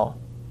somehow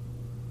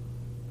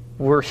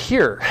we're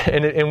here,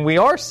 and we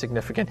are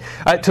significant.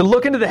 To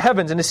look into the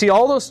heavens and to see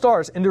all those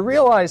stars and to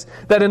realize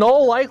that in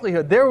all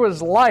likelihood there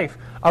was life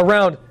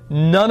around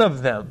none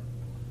of them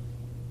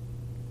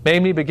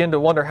made me begin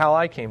to wonder how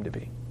I came to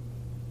be.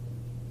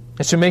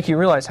 It should make you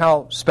realize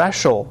how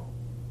special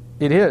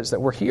it is that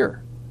we're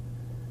here.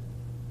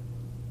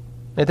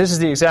 And this is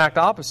the exact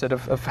opposite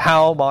of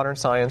how modern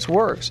science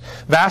works.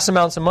 Vast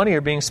amounts of money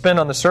are being spent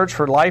on the search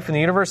for life in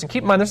the universe. And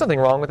keep in mind, there's nothing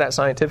wrong with that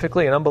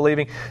scientifically. An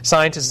unbelieving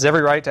scientist has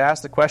every right to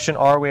ask the question,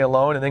 are we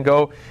alone? And then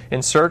go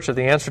in search of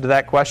the answer to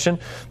that question.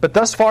 But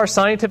thus far,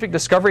 scientific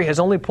discovery has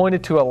only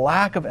pointed to a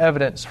lack of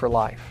evidence for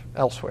life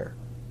elsewhere.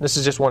 This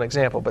is just one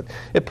example, but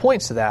it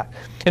points to that.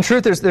 In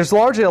truth, there's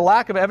largely a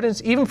lack of evidence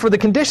even for the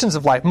conditions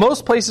of life.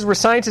 Most places where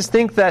scientists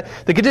think that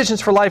the conditions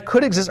for life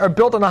could exist are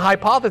built on a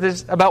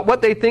hypothesis about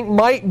what they think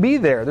might be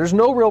there. There's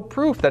no real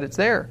proof that it's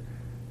there.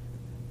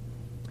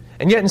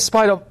 And yet, in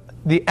spite of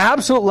the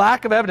absolute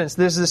lack of evidence,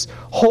 there's this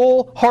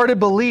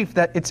wholehearted belief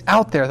that it's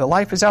out there, that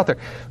life is out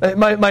there.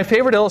 My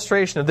favorite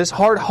illustration of this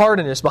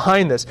hard-heartedness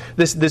behind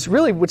this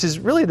really, which is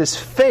really this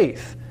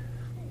faith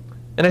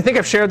And I think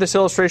I've shared this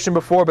illustration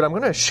before, but I'm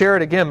going to share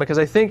it again because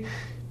I think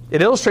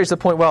it illustrates the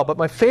point well. But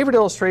my favorite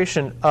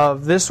illustration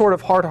of this sort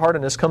of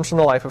hard-heartedness comes from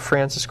the life of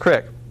Francis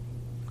Crick.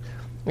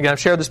 Again, I've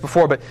shared this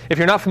before, but if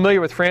you're not familiar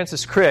with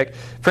Francis Crick,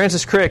 in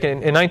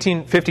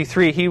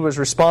 1953, he was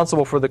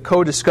responsible for the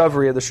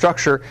co-discovery of the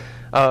structure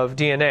of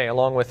DNA,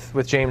 along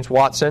with James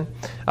Watson.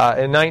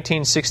 In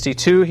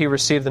 1962, he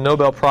received the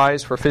Nobel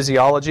Prize for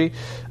Physiology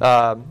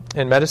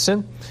in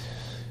Medicine.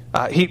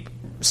 He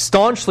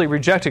staunchly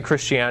rejected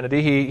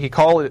Christianity. He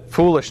called it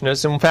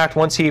foolishness. In fact,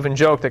 once he even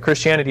joked that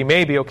Christianity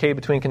may be okay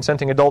between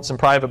consenting adults in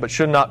private, but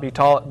should not be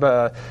taught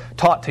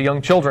to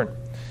young children.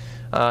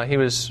 He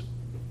was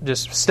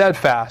just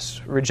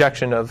steadfast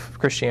rejection of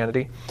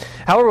Christianity.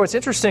 However, what's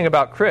interesting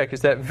about Crick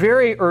is that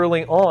very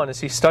early on, as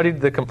he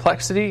studied the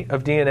complexity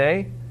of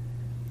DNA,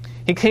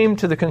 he came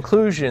to the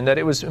conclusion that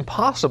it was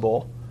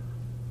impossible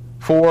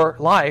for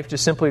life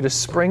just simply to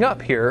spring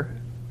up here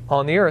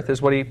on the earth, is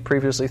what he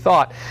previously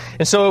thought.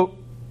 And so,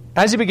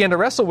 as he began to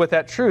wrestle with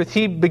that truth,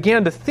 he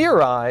began to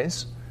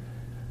theorize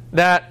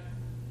that,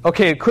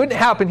 okay, it couldn't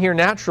happen here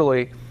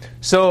naturally.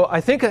 So I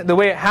think the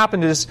way it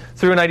happened is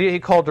through an idea he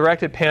called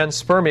directed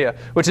panspermia,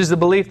 which is the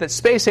belief that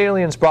space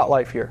aliens brought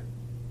life here.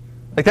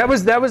 Like that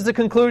was the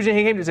conclusion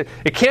he came to.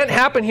 It can't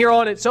happen here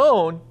on its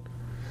own,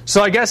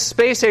 so I guess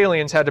space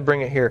aliens had to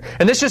bring it here.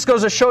 And this just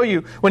goes to show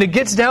you, when it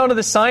gets down to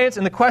the science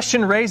and the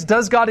question raised,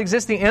 does God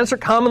exist? The answer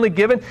commonly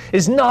given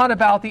is not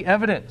about the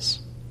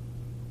evidence.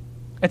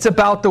 It's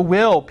about the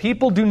will.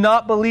 People do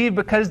not believe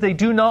because they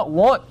do not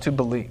want to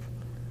believe.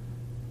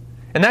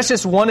 And that's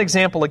just one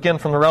example, again,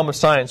 from the realm of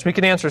science. We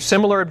can answer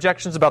similar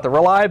objections about the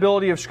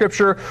reliability of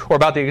Scripture or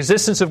about the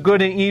existence of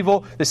good and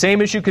evil. The same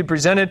issue could be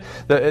presented.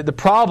 The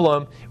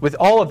problem with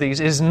all of these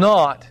is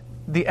not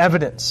the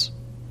evidence.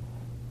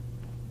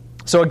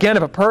 So again,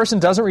 if a person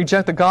doesn't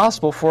reject the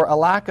gospel for a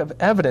lack of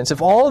evidence, if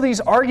all of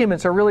these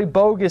arguments are really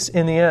bogus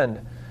in the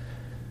end,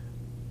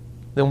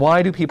 then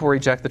why do people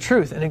reject the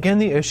truth? And again,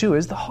 the issue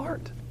is the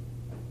heart.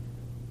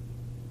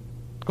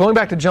 Going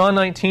back to John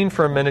 19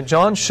 for a minute,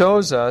 John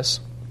shows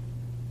us,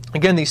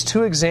 again, these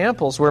two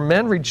examples where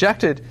men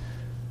rejected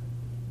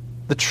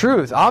the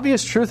truth,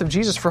 obvious truth of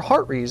Jesus, for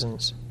heart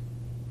reasons.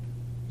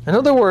 In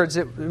other words,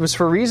 it was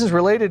for reasons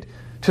related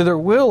to their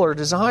will or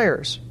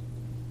desires.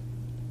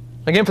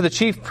 Again, for the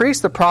chief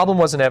priests, the problem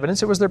wasn't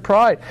evidence, it was their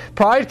pride.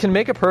 Pride can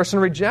make a person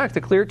reject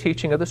the clear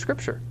teaching of the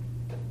Scripture.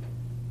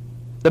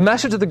 The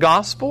message of the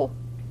gospel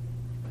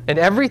and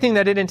everything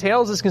that it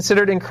entails is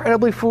considered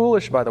incredibly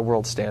foolish by the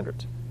world's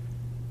standards.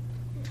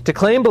 To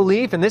claim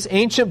belief in this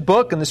ancient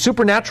book and the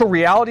supernatural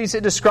realities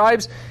it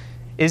describes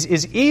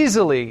is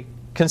easily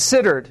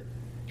considered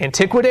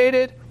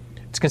antiquated.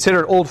 It's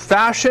considered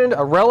old-fashioned,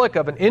 a relic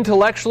of an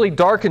intellectually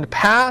darkened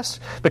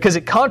past, because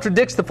it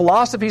contradicts the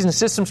philosophies and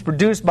systems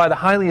produced by the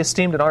highly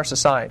esteemed in our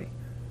society.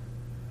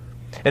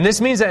 And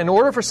this means that in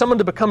order for someone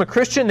to become a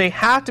Christian, they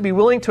have to be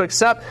willing to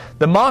accept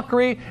the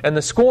mockery and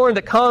the scorn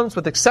that comes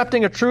with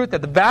accepting a truth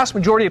that the vast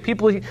majority of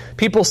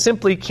people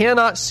simply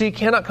cannot see,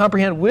 cannot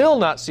comprehend, will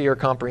not see or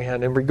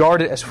comprehend, and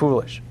regard it as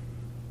foolish.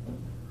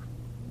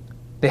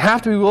 They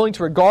have to be willing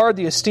to regard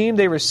the esteem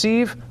they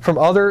receive from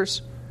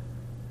others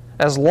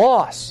as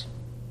loss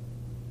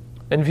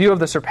in view of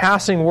the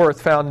surpassing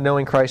worth found in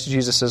knowing Christ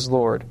Jesus as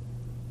Lord.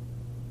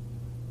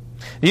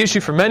 The issue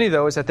for many,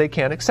 though, is that they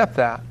can't accept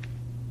that.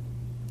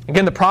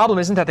 Again, the problem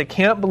isn't that they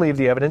can't believe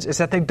the evidence, it's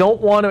that they don't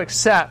want to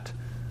accept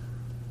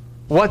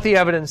what the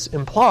evidence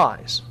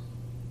implies,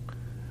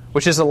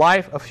 which is a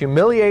life of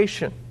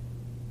humiliation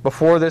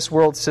before this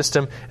world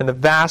system and the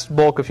vast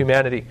bulk of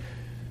humanity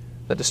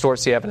that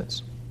distorts the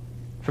evidence.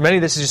 For many,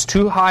 this is just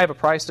too high of a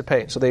price to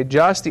pay, so they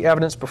adjust the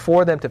evidence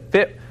before them to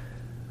fit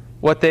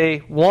what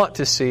they want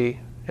to see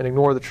and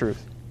ignore the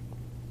truth.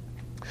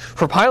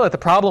 For Pilate, the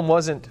problem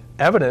wasn't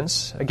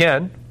evidence.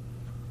 Again,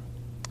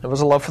 it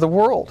was a love for the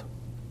world.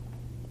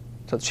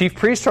 So the chief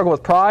priest struggled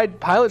with pride.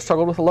 Pilate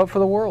struggled with a love for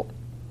the world.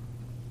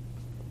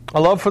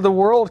 A love for the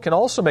world can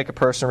also make a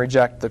person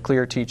reject the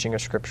clear teaching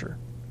of Scripture.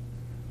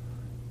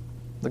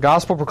 The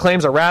gospel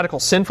proclaims a radical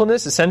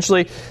sinfulness,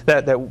 essentially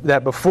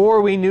that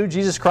before we knew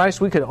Jesus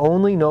Christ, we could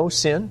only know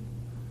sin.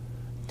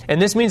 And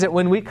this means that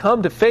when we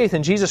come to faith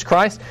in Jesus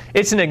Christ,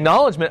 it's an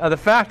acknowledgement of the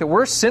fact that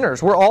we're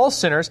sinners. We're all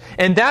sinners.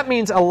 And that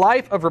means a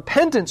life of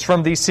repentance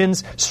from these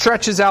sins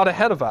stretches out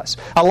ahead of us.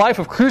 A life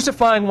of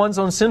crucifying one's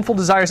own sinful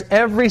desires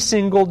every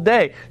single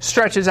day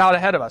stretches out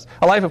ahead of us.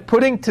 A life of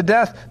putting to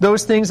death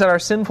those things that our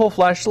sinful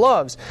flesh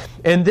loves.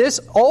 And this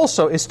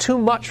also is too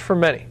much for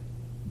many.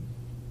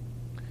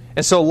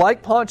 And so,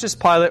 like Pontius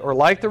Pilate or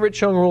like the rich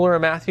young ruler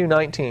in Matthew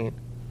 19,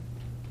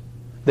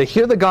 they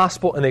hear the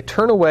gospel and they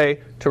turn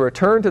away to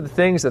return to the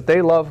things that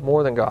they love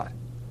more than God.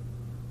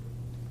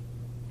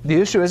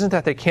 The issue isn't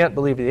that they can't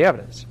believe the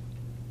evidence.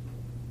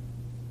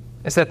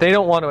 It's that they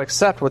don't want to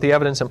accept what the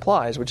evidence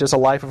implies, which is a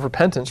life of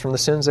repentance from the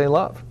sins they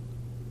love.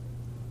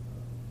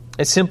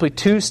 It's simply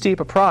too steep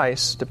a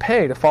price to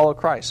pay to follow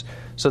Christ.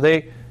 So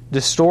they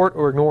distort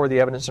or ignore the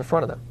evidence in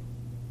front of them.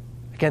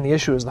 Again, the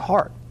issue is the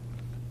heart.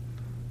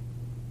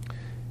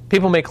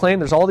 People may claim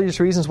there's all these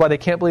reasons why they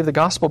can't believe the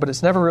gospel, but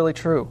it's never really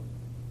true.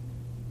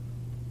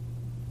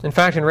 In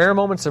fact, in rare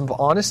moments of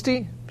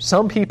honesty,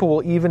 some people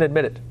will even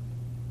admit it.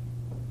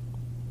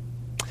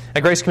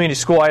 At Grace Community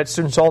School, I had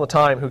students all the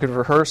time who could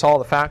rehearse all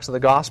the facts of the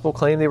gospel,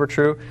 claim they were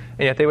true,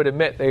 and yet they would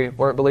admit they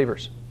weren't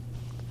believers.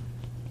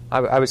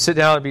 I would sit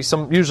down and be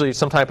usually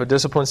some type of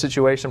discipline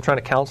situation. I'm trying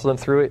to counsel them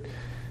through it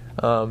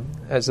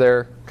as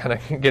they're kind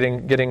of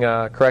getting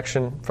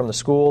correction from the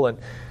school. And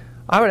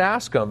I would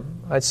ask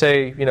them, I'd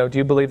say, do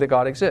you believe that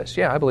God exists?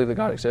 Yeah, I believe that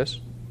God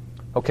exists.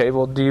 Okay,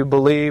 well, do you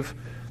believe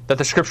that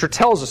the Scripture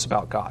tells us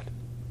about God?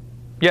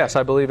 Yes,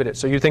 I believe it is.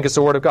 So you think it's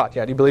the Word of God?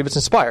 Yeah. Do you believe it's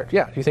inspired?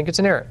 Yeah. Do you think it's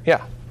inerrant?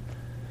 Yeah.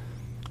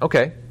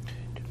 Okay.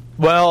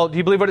 Well, do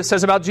you believe what it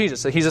says about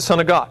Jesus, that He's the Son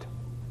of God?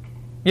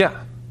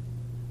 Yeah.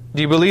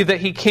 Do you believe that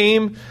He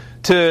came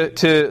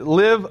to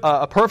live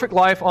a perfect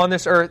life on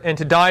this earth and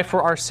to die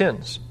for our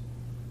sins?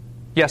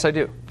 Yes, I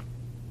do.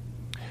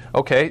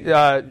 Okay.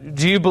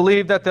 Do you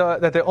believe that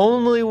the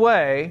only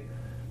way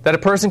that a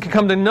person can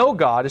come to know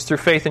God is through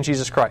faith in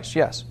Jesus Christ?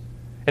 Yes.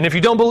 And if you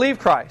don't believe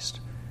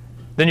Christ,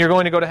 then you're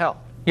going to go to hell?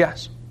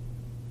 Yes.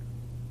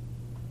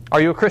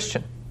 Are you a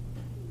Christian?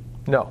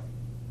 No.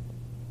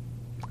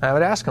 I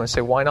would ask them, I'd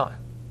say, why not?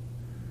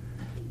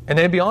 And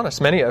they'd be honest.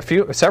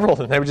 Several of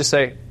them, they would just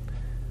say,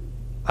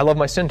 I love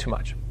my sin too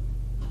much.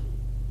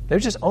 They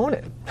would just own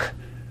it.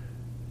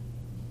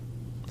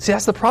 See,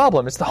 that's the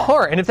problem. It's the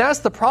heart. And if that's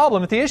the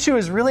problem, if the issue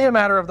is really a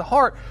matter of the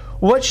heart,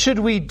 what should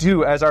we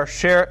do as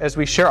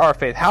we share our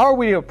faith? How are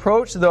we to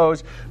approach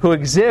those who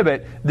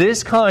exhibit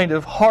this kind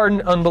of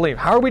hardened unbelief?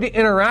 How are we to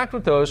interact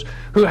with those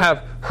who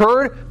have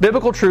heard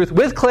biblical truth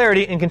with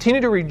clarity and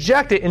continue to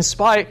reject it in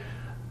spite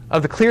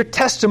of the clear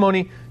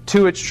testimony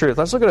to its truth?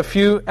 Let's look at a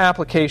few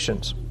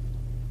applications.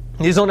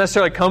 These don't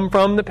necessarily come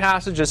from the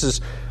passage. This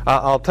is,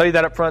 I'll tell you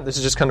that up front, this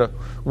is just kind of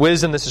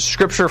wisdom. This is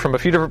Scripture from a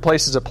few different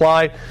places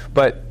applied.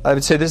 But I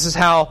would say this is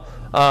how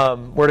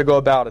we're to go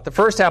about it. The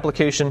first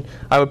application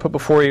I would put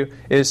before you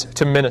is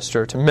to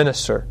minister. To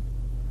minister.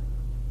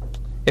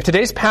 If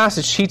today's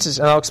passage teaches,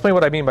 and I'll explain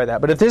what I mean by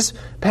that, but if this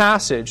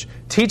passage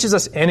teaches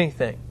us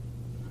anything,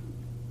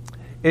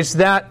 it's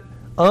that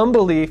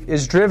unbelief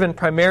is driven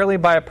primarily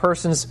by a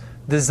person's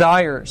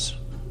desires.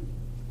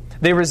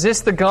 They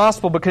resist the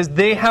gospel because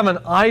they have an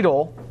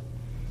idol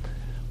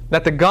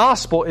that the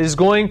gospel is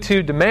going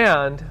to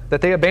demand that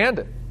they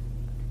abandon.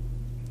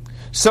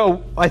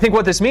 So I think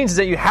what this means is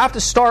that you have to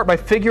start by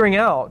figuring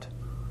out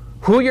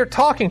who you're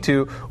talking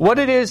to, what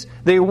it is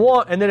they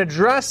want, and then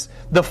address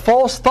the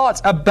false thoughts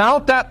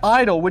about that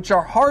idol which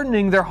are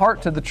hardening their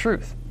heart to the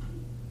truth.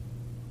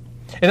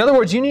 In other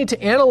words, you need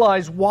to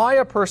analyze why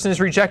a person is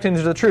rejecting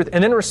the truth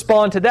and then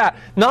respond to that,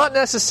 not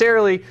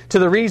necessarily to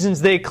the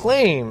reasons they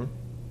claim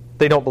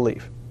they don't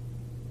believe.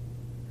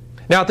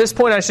 Now, at this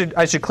point,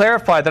 I should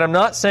clarify that I'm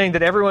not saying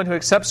that everyone who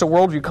accepts a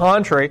worldview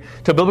contrary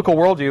to a biblical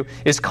worldview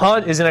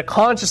is in a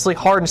consciously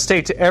hardened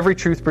state to every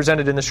truth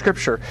presented in the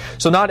Scripture.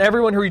 So not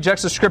everyone who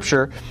rejects the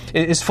Scripture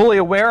is fully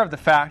aware of the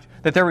fact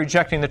that they're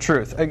rejecting the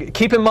truth.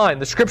 Keep in mind,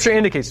 the Scripture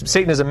indicates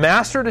Satan is a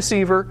master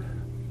deceiver,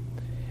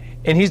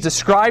 and he's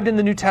described in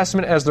the New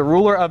Testament as the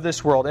ruler of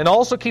this world. And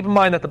also keep in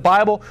mind that the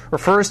Bible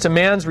refers to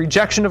man's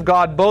rejection of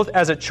God both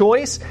as a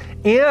choice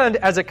and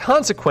as a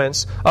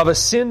consequence of a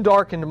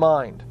sin-darkened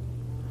mind.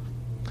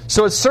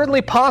 So it's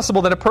certainly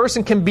possible that a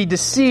person can be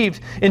deceived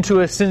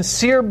into a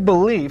sincere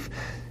belief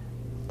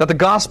that the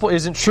gospel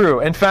isn't true.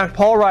 In fact,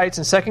 Paul writes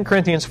in 2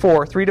 Corinthians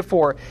 4,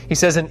 3-4, he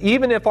says, and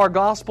even if our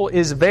gospel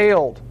is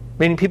veiled,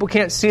 meaning people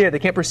can't see it, they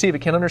can't perceive it,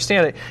 can't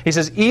understand it, he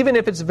says, even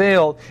if it's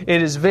veiled,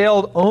 it is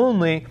veiled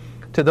only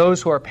to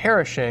those who are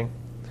perishing.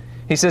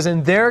 He says,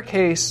 in their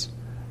case,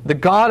 the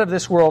God of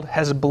this world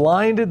has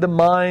blinded the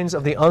minds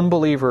of the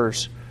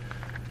unbelievers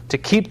to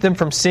keep them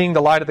from seeing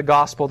the light of the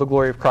gospel, the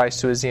glory of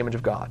Christ, who is the image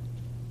of God.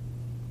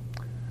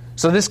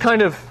 So this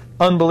kind of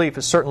unbelief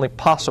is certainly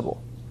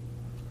possible.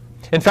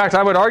 In fact,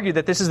 I would argue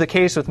that this is the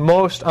case with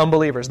most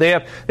unbelievers. They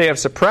have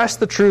suppressed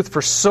the truth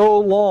for so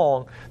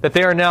long that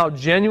they are now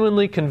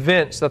genuinely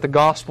convinced that the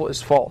gospel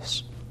is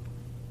false.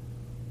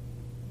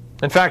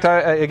 In fact,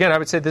 I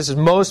would say this is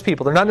most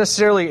people. They're not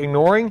necessarily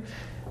ignoring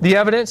the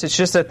evidence. It's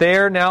just that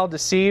they're now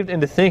deceived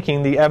into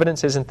thinking the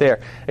evidence isn't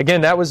there.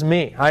 Again, that was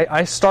me.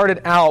 I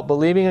started out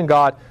believing in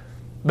God,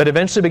 but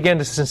eventually began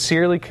to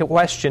sincerely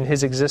question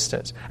His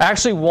existence. I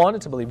actually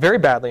wanted to believe, very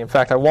badly in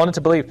fact. I wanted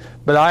to believe,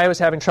 but I was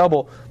having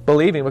trouble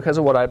believing because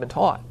of what I had been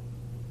taught.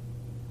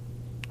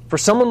 For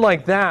someone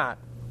like that,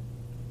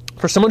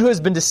 for someone who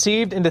has been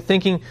deceived into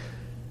thinking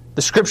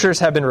the Scriptures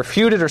have been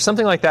refuted or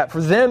something like that,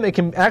 for them it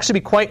can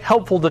actually be quite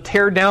helpful to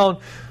tear down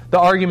the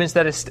arguments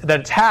that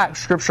attack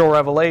scriptural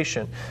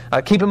revelation.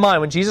 Keep in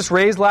mind, when Jesus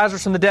raised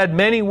Lazarus from the dead,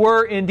 many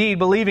were indeed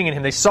believing in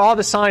Him. They saw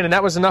the sign, and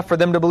that was enough for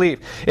them to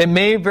believe. It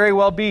may very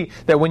well be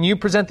that when you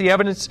present the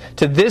evidence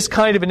to this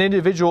kind of an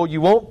individual,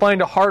 you won't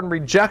find a hardened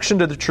rejection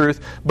to the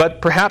truth,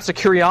 but perhaps a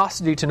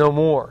curiosity to know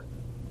more.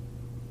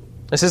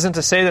 This isn't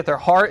to say that their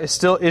heart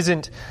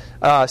isn't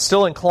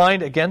still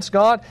inclined against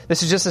God.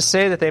 This is just to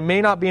say that they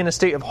may not be in a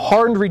state of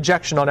hardened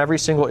rejection on every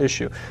single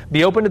issue.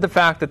 Be open to the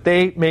fact that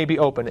they may be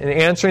open, and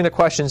answering the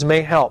questions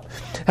may help.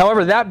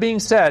 However, that being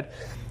said,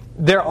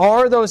 there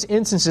are those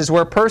instances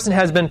where a person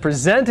has been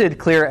presented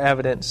clear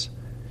evidence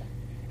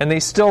and they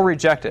still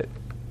reject it.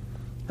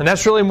 And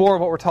that's really more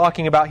of what we're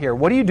talking about here.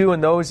 What do you do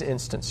in those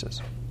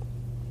instances?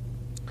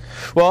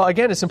 Well,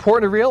 again, it's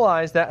important to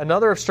realize that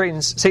another of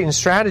Satan's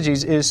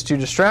strategies is to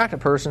distract a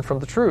person from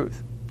the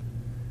truth.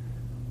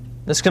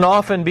 This can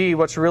often be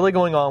what's really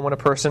going on when a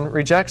person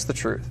rejects the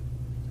truth.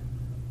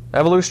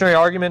 Evolutionary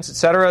arguments,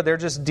 etc., they're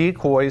just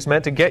decoys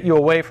meant to get you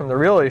away from the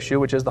real issue,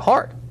 which is the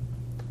heart.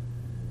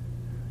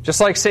 Just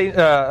like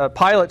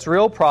Pilate's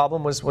real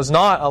problem was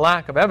not a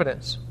lack of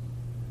evidence,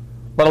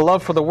 but a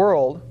love for the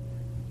world,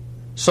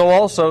 so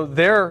also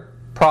their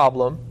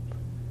problem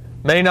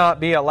may not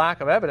be a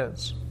lack of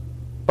evidence,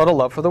 but a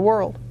love for the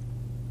world.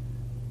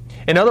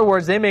 In other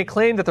words, they may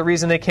claim that the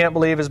reason they can't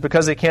believe is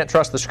because they can't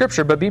trust the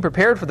Scripture, but be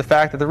prepared for the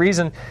fact that the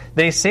reason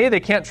they say they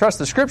can't trust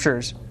the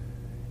Scriptures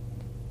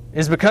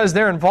is because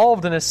they're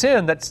involved in a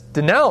sin that's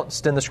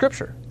denounced in the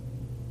Scripture.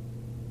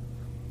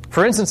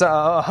 For instance,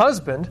 a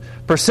husband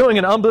pursuing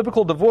an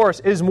unbiblical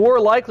divorce is more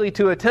likely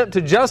to attempt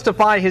to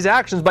justify his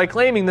actions by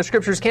claiming the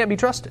Scriptures can't be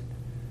trusted.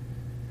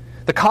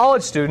 The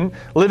college student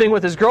living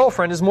with his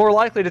girlfriend is more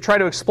likely to try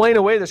to explain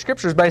away the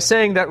Scriptures by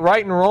saying that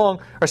right and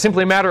wrong are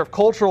simply a matter of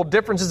cultural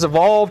differences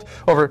evolved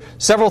over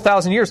several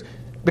thousand years,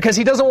 because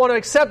he doesn't want to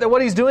accept that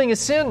what he's doing is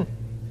sin.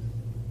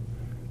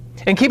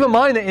 And keep in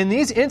mind that in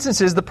these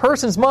instances, the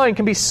person's mind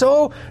can be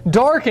so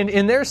darkened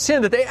in their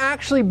sin that they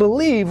actually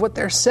believe what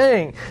they're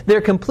saying.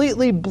 They're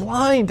completely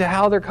blind to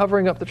how they're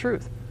covering up the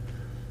truth.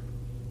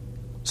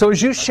 So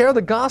as you share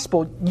the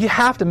gospel, you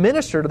have to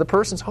minister to the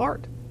person's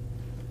heart.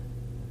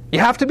 You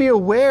have to be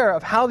aware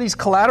of how these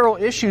collateral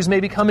issues may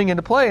be coming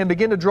into play and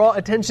begin to draw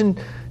attention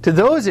to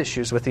those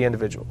issues with the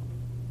individual.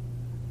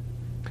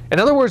 In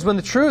other words, when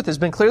the truth has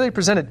been clearly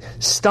presented,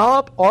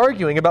 stop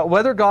arguing about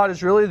whether God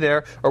is really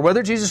there or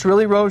whether Jesus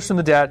really rose from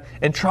the dead,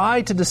 and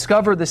try to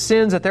discover the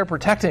sins that they're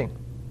protecting.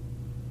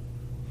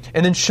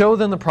 And then show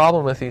them the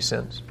problem with these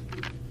sins.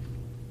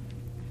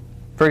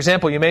 For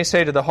example, you may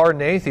say to the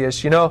hardened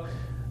atheist,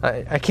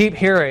 I keep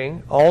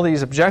hearing all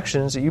these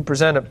objections that you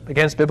present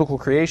against biblical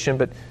creation,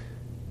 but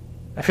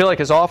I feel like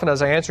as often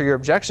as I answer your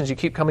objections, you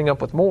keep coming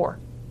up with more.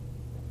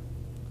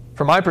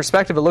 From my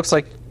perspective, it looks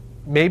like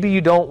maybe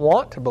you don't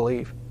want to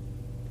believe.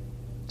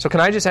 So can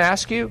I just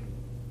ask you,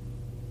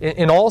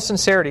 in all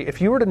sincerity,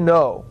 if you were to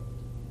know,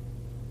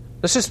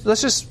 let's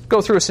just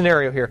go through a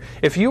scenario here.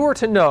 If you were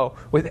to know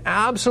with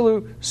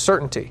absolute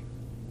certainty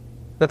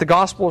that the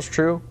gospel is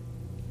true,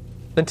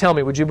 then tell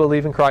me, would you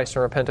believe in Christ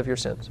and repent of your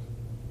sins?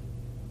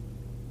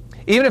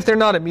 Even if they're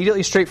not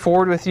immediately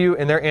straightforward with you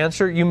in their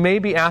answer, you may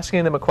be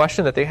asking them a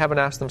question that they haven't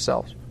asked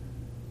themselves.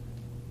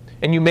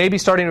 And you may be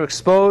starting to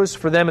expose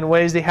for them in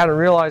ways they hadn't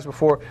realized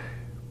before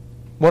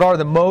what are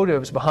the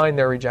motives behind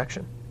their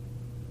rejection.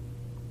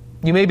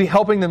 You may be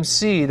helping them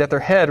see that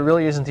their head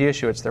really isn't the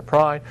issue. It's their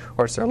pride,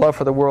 or it's their love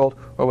for the world,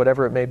 or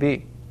whatever it may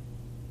be.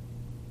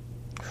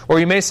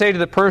 Or you may say to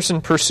the person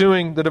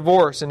pursuing the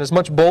divorce in as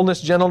much boldness,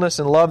 gentleness,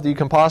 and love that you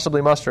can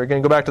possibly muster.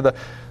 Again, go back to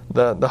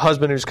the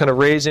husband who's kind of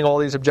raising all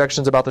these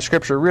objections about the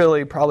Scripture,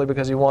 really probably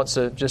because he wants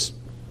to just,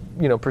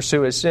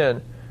 pursue his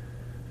sin.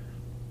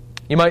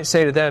 You might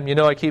say to them,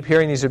 I keep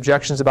hearing these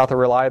objections about the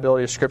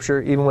reliability of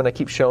Scripture, even when I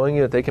keep showing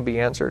you that they can be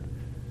answered.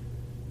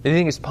 Do you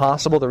think it's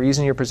possible the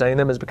reason you're presenting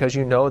them is because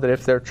you know that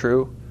if they're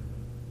true,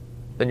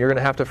 then you're going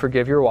to have to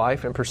forgive your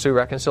wife and pursue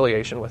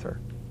reconciliation with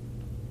her?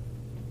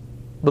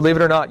 Believe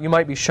it or not, you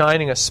might be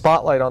shining a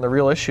spotlight on the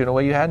real issue in a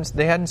way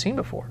they hadn't seen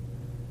before.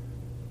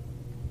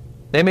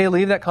 They may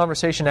leave that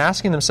conversation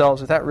asking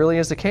themselves if that really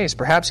is the case,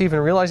 perhaps even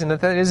realizing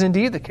that that is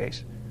indeed the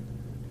case.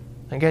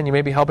 Again, you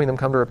may be helping them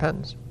come to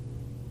repentance.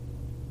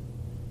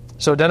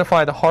 So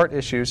identify the heart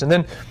issues, and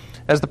then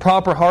as the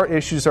proper heart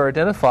issues are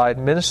identified,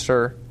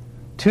 minister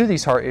to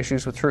these heart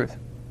issues with truth.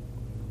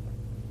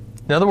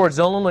 In other words,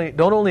 don't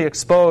only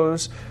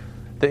expose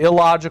the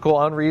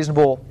illogical,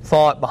 unreasonable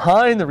thought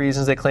behind the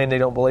reasons they claim they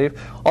don't believe,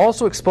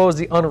 also expose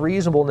the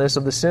unreasonableness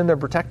of the sin they're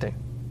protecting.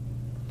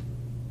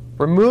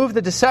 Remove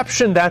the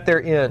deception that they're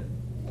in.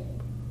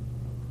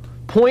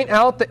 Point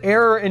out the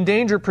error and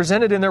danger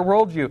presented in their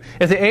worldview.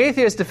 If the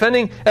atheist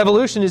defending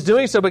evolution is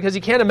doing so because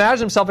he can't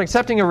imagine himself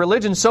accepting a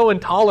religion so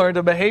intolerant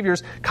of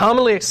behaviors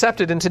commonly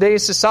accepted in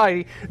today's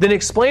society, then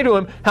explain to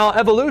him how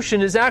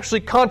evolution is actually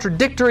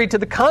contradictory to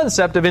the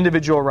concept of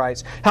individual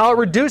rights, how it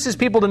reduces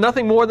people to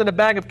nothing more than a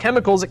bag of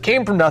chemicals that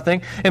came from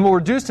nothing and will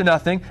reduce to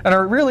nothing and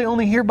are really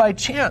only here by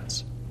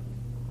chance.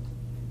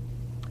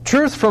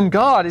 Truth from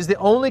God is the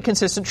only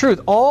consistent truth.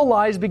 All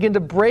lies begin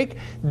to break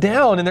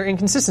down in their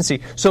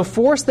inconsistency. So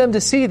force them to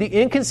see the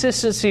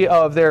inconsistency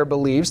of their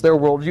beliefs, their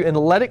worldview, and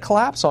let it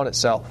collapse on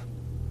itself.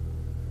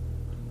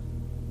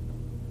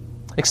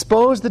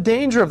 Expose the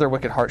danger of their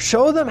wicked heart.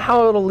 Show them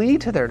how it will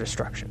lead to their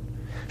destruction.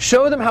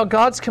 Show them how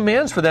God's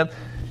commands for them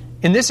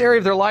in this area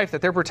of their life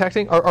that they're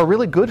protecting are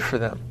really good for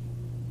them.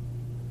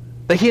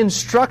 That He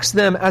instructs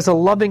them as a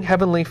loving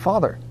Heavenly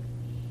Father.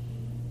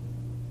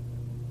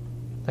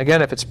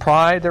 Again, if it's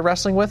pride they're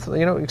wrestling with,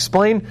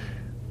 explain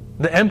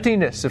The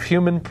emptiness of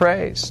human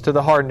praise to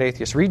the hardened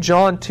atheist. Read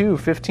John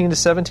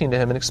 2:15-17 to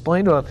him and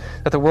explain to him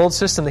that the world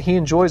system that he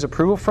enjoys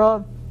approval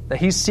from, that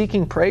he's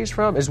seeking praise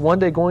from, is one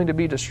day going to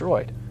be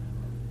destroyed.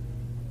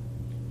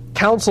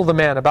 Counsel the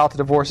man about to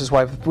divorce his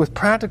wife with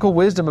practical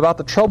wisdom about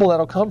the trouble that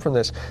will come from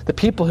this, the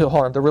people he'll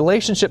harm, the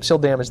relationships he'll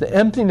damage, the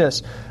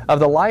emptiness of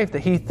the life that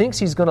he thinks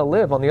he's going to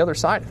live on the other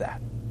side of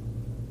that.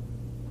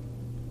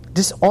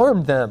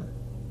 Disarm them.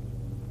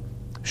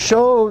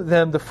 Show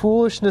them the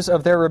foolishness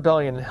of their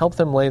rebellion and help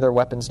them lay their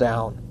weapons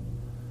down.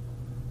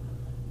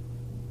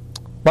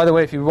 By the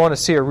way, if you want to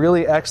see a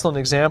really excellent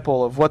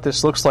example of what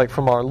this looks like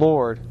from our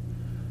Lord,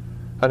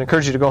 I'd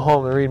encourage you to go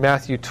home and read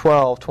Matthew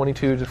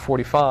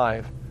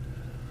 12:22-45.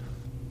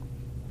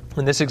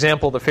 In this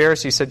example, the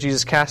Pharisees said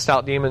Jesus cast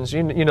out demons.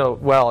 You know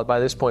well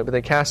by this point, but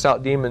they cast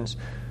out demons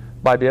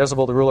by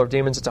Beelzebul, the ruler of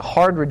demons. It's a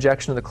hard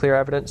rejection of the clear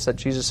evidence that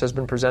Jesus has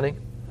been presenting.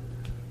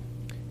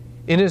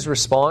 In his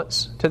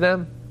response to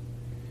them,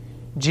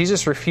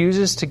 Jesus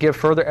refuses to give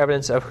further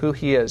evidence of who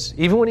he is,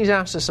 even when he's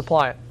asked to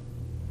supply it.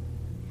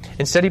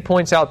 Instead, he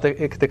points out the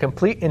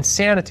complete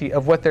insanity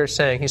of what they're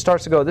saying. He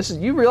starts to go,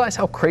 you realize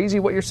how crazy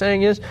what you're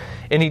saying is?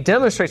 And he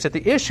demonstrates that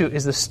the issue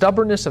is the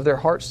stubbornness of their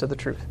hearts to the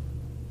truth.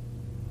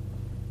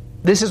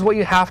 This is what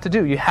you have to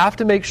do. You have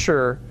to make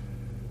sure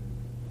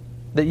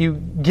that you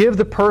give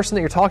the person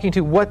that you're talking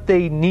to what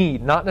they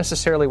need, not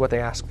necessarily what they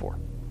ask for.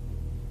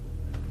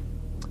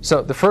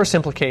 So the first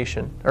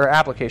application,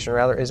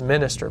 is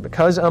minister.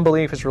 Because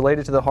unbelief is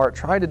related to the heart,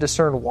 try to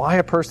discern why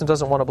a person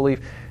doesn't want to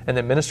believe and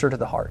then minister to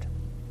the heart.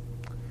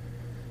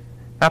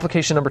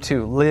 Application number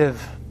 2,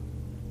 live.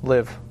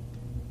 Live.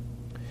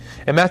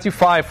 In Matthew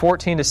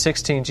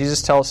 5:14-16,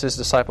 Jesus tells his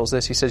disciples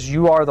this. He says,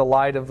 "You are the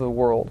light of the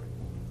world.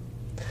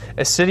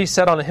 A city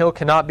set on a hill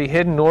cannot be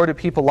hidden, nor do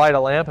people light a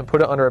lamp and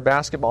put it under a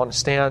basket but on a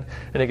stand,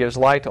 and it gives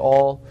light to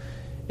all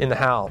in the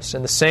house.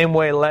 In the same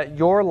way, let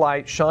your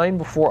light shine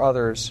before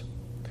others,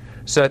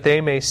 so that they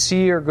may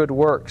see your good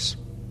works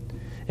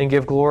and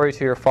give glory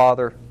to your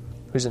Father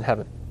who's in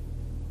heaven."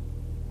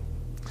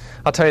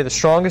 I'll tell you, the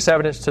strongest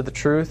evidence to the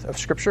truth of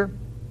Scripture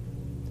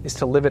is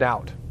to live it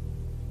out.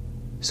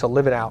 So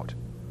live it out.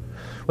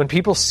 When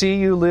people see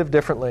you live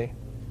differently,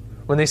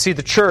 when they see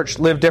the church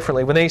live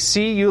differently, when they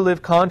see you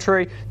live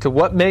contrary to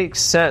what makes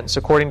sense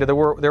according to their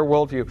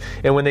worldview,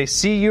 and when they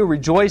see you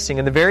rejoicing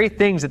in the very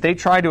things that they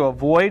try to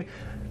avoid,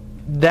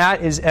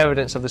 that is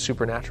evidence of the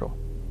supernatural.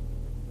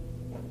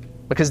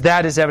 Because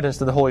that is evidence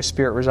of the Holy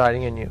Spirit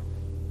residing in you.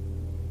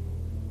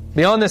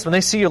 Beyond this, when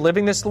they see you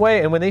living this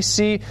way, and when they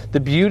see the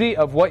beauty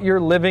of what you're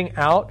living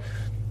out,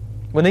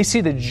 when they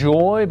see the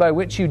joy by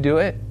which you do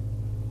it,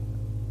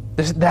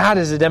 that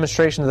is a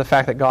demonstration of the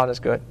fact that God is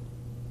good.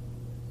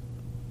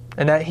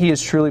 And that He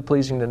is truly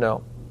pleasing to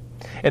know.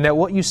 And that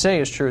what you say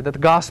is true, that the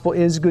gospel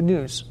is good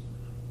news.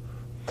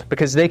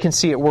 Because they can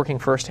see it working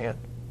firsthand.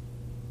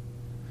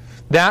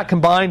 That,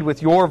 combined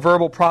with your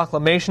verbal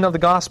proclamation of the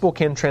gospel,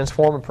 can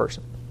transform a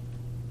person.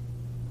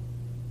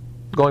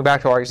 Going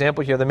back to our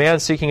example here, the man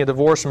seeking a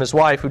divorce from his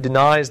wife who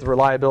denies the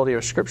reliability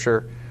of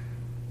Scripture.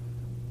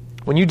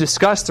 When you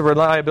discuss the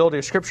reliability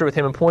of Scripture with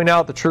him and point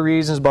out the true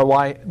reasons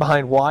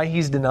behind why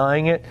he's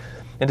denying it,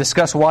 and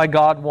discuss why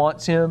God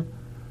wants him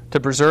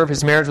to preserve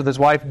his marriage with his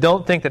wife,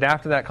 don't think that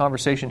after that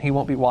conversation he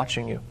won't be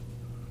watching you.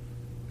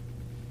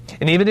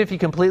 And even if he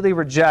completely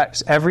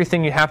rejects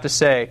everything you have to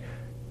say,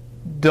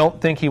 don't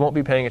think he won't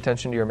be paying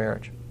attention to your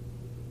marriage.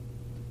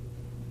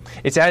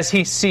 It's as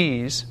he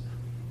sees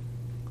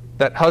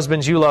that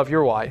husbands, you love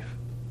your wife,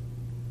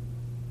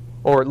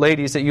 or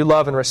ladies, that you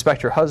love and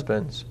respect your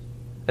husbands,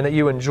 and that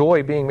you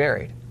enjoy being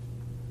married.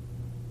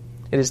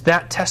 It is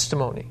that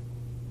testimony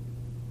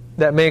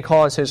that may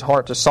cause his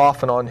heart to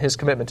soften on his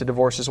commitment to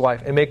divorce his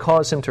wife. It may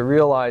cause him to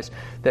realize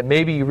that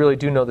maybe you really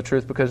do know the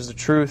truth, because the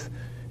truth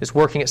is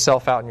working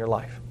itself out in your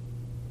life.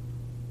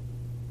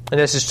 And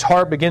as his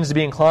heart begins to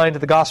be inclined to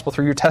the gospel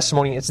through your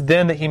testimony, it's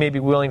then that he may be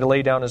willing to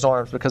lay down his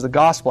arms, because the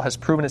gospel has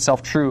proven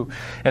itself true,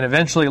 and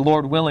eventually,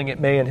 Lord willing, it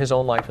may in his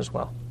own life as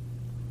well.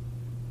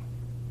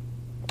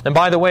 And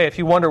by the way, if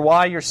you wonder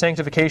why your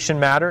sanctification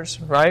matters,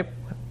 right?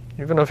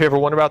 I don't know if you ever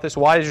wonder about this.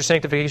 Why does your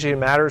sanctification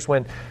matters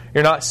when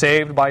you're not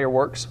saved by your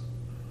works?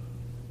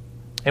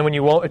 And when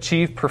you won't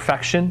achieve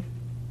perfection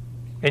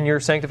in your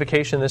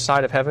sanctification this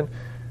side of heaven?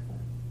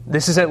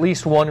 This is at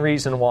least one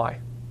reason why.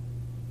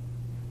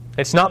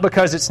 It's not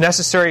because it's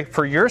necessary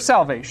for your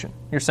salvation,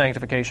 your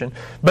sanctification,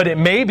 but it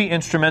may be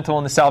instrumental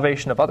in the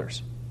salvation of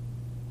others.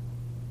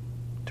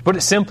 To put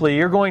it simply,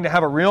 you're going to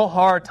have a real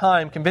hard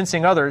time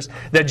convincing others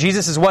that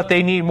Jesus is what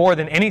they need more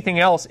than anything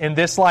else in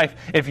this life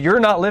if you're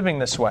not living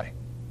this way.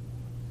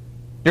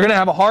 You're going to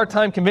have a hard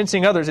time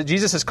convincing others that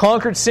Jesus has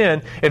conquered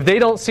sin if they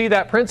don't see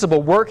that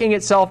principle working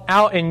itself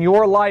out in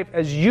your life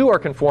as you are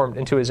conformed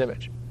into His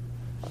image.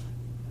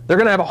 They're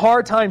going to have a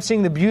hard time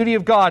seeing the beauty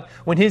of God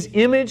when His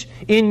image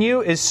in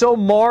you is so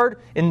marred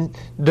and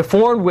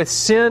deformed with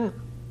sin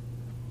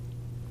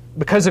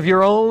because of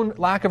your own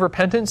lack of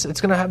repentance. They're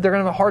going to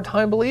have a hard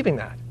time believing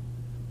that.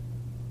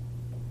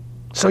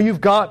 So you've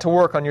got to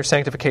work on your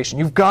sanctification.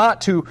 You've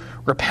got to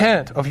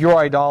repent of your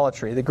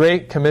idolatry. The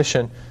Great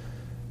Commission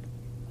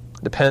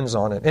depends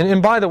on it.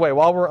 And by the way,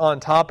 while we're on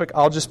topic,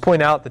 I'll just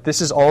point out that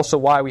this is also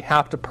why we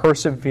have to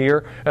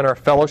persevere in our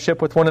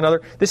fellowship with one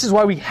another. This is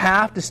why we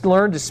have to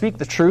learn to speak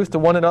the truth to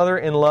one another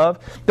in love.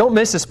 Don't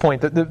miss this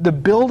point. The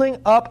building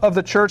up of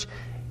the church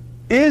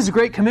is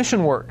Great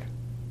Commission work.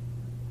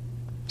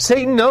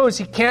 Satan knows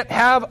he can't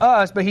have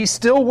us, but he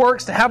still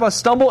works to have us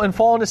stumble and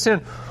fall into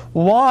sin.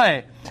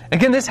 Why?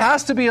 Again, this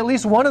has to be at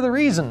least one of the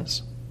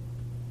reasons.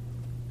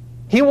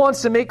 He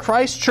wants to make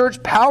Christ's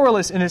church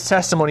powerless in its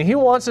testimony. He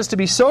wants us to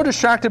be so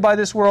distracted by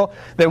this world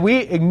that we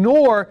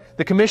ignore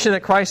the commission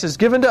that Christ has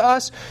given to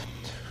us.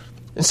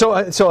 And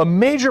so a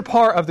major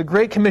part of the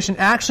Great Commission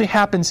actually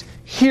happens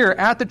here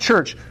at the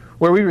church,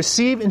 where we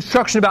receive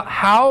instruction about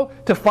how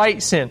to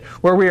fight sin,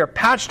 where we are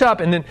patched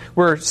up and then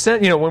we're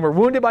sent, when we're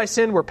wounded by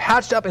sin, we're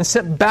patched up and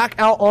sent back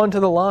out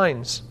onto the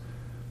lines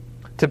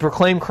to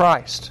proclaim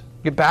Christ.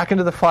 Get back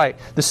into the fight.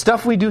 The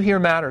stuff we do here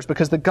matters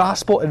because the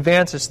gospel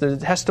advances the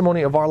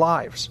testimony of our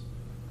lives.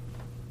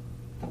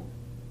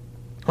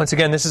 Once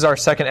again, this is our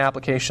second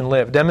application,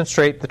 live.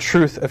 Demonstrate the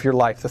truth of your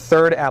life. The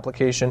third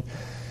application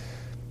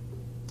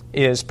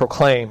is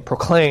proclaim.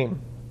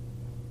 Proclaim.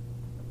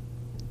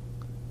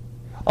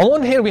 On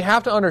one hand, we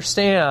have to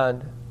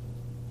understand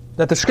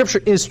that the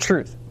Scripture is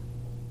truth.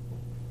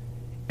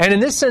 And in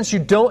this sense, you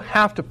don't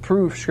have to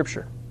prove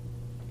Scripture.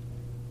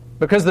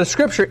 Because the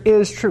Scripture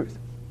is truth.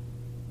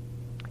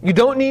 You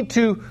don't need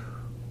to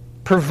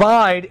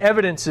provide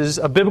evidences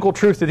of biblical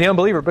truth to the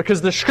unbeliever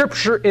because the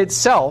Scripture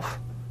itself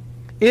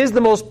is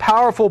the most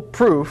powerful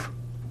proof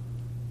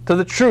to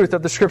the truth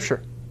of the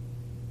Scripture.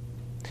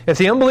 If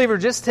the unbeliever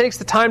just takes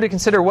the time to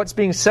consider what's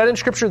being said in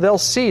Scripture, they'll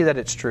see that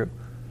it's true.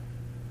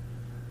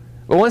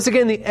 But once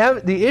again,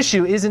 the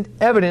issue isn't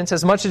evidence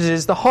as much as it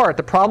is the heart.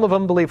 The problem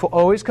of unbelief will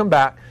always come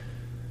back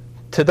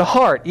to the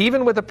heart.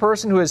 Even with a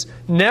person who has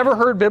never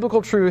heard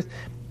biblical truth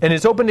and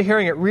is open to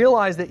hearing it,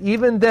 realize that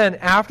even then,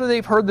 after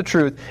they've heard the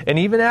truth, and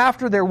even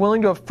after they're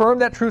willing to affirm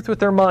that truth with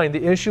their mind,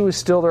 the issue is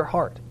still their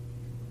heart.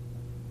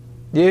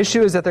 The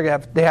issue is that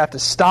they have to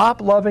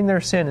stop loving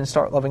their sin and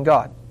start loving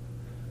God.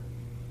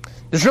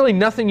 There's really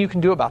nothing you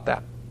can do about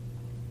that.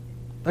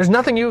 There's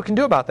nothing you can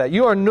do about that.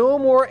 You are no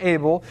more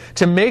able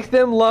to make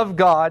them love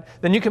God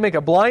than you can make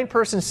a blind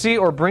person see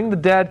or bring the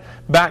dead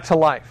back to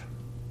life.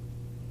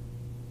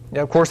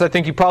 Now, of course, I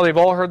think you probably have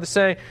all heard the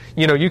saying,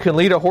 you can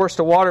lead a horse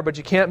to water, but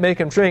you can't make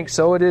him drink.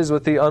 So it is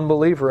with the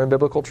unbeliever in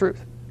biblical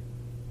truth.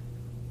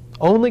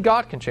 Only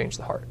God can change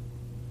the heart.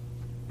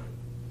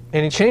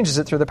 And He changes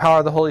it through the power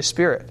of the Holy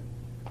Spirit.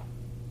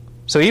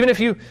 So even if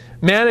you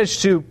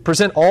manage to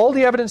present all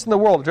the evidence in the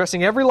world,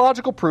 addressing every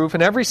logical proof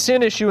and every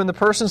sin issue in the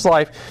person's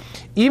life,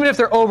 even if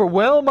they're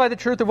overwhelmed by the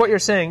truth of what you're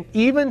saying,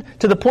 even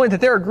to the point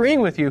that they're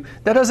agreeing with you,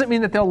 that doesn't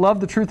mean that they'll love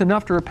the truth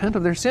enough to repent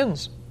of their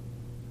sins.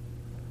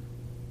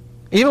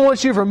 Even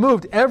once you've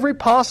removed every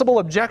possible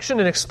objection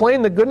and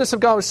explained the goodness of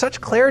God with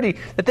such clarity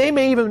that they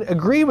may even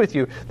agree with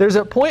you, there's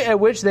a point at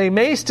which they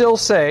may still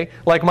say,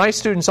 like my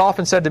students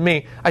often said to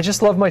me, I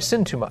just love my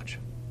sin too much.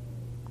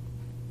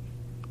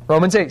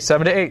 Romans 8,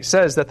 7-8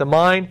 says that the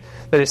mind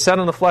that is set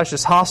on the flesh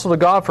is hostile to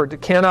God, for it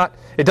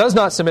does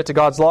not submit to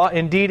God's law.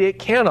 Indeed, it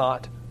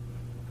cannot.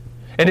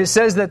 And it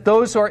says that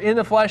those who are in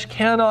the flesh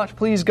cannot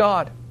please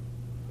God.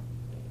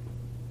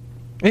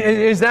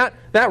 Is that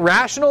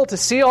rational to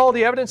see all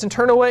the evidence and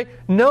turn away?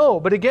 No,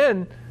 but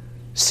again,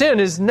 sin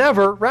is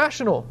never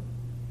rational.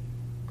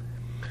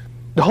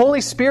 The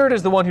Holy Spirit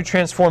is the one who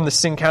transforms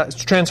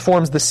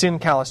the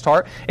sin-calloused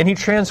heart, and He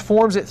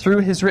transforms it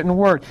through His written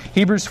Word.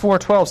 Hebrews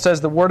 4:12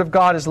 says the Word of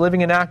God is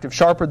living and active,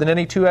 sharper than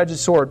any two-edged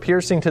sword,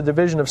 piercing to the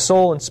division of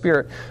soul and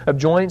spirit, of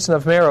joints and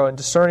of marrow, and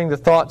discerning the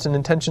thoughts and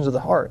intentions of the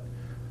heart.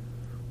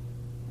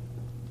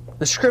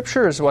 The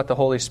Scripture is what the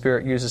Holy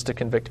Spirit uses to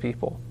convict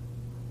people.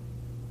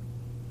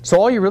 So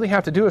all you really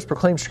have to do is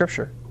proclaim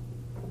Scripture,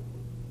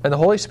 and the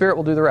Holy Spirit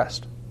will do the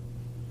rest.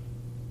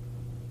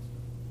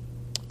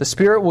 The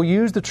Spirit will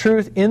use the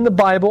truth in the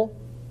Bible,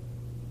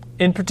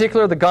 in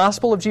particular the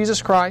gospel of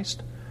Jesus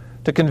Christ,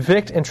 to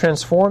convict and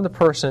transform the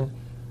person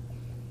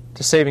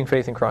to saving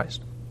faith in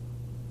Christ.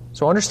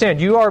 So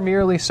understand, you are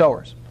merely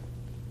sowers.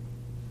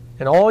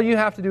 And all you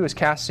have to do is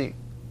cast seed.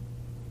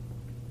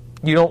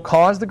 You don't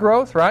cause the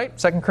growth, right?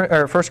 1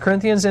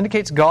 Corinthians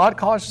indicates God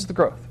causes the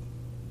growth.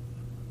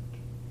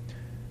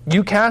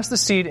 You cast the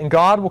seed, and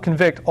God will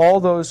convict all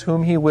those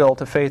whom He will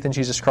to faith in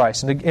Jesus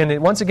Christ.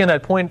 And once again,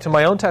 I'd point to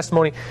my own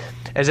testimony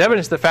as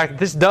evidence of the fact that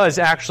this does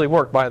actually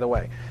work, by the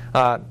way.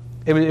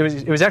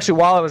 It was actually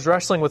while I was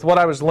wrestling with what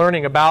I was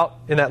learning about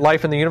in that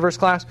Life in the Universe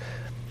class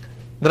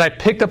that I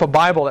picked up a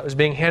Bible that was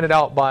being handed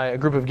out by a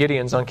group of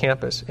Gideons on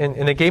campus.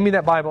 And they gave me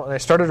that Bible, and I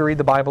started to read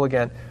the Bible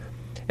again.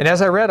 And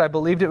as I read, I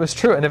believed it was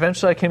true, and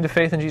eventually I came to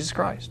faith in Jesus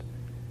Christ.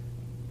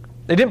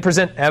 They didn't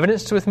present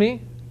evidence with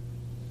me.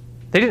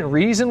 They didn't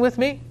reason with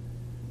me.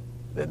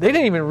 They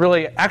didn't even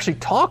really actually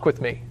talk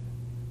with me.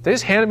 They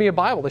just handed me a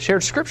Bible. They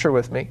shared Scripture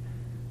with me.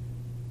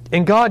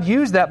 And God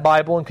used that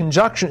Bible in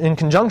conjunction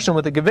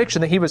with the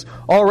conviction that He was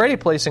already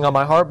placing on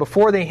my heart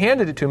before they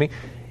handed it to me,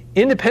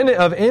 independent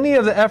of any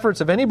of the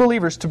efforts of any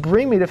believers to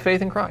bring me to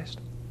faith in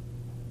Christ.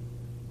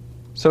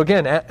 So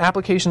again,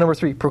 application number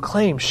 3,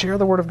 proclaim, share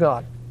the Word of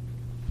God.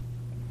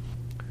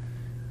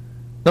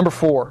 Number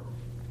 4,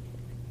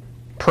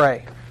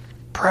 pray.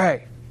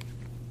 Pray.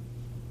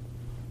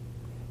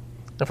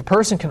 If a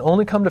person can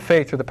only come to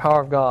faith through the power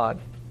of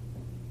God,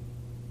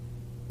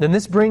 then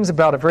this brings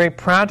about a very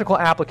practical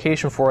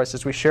application for us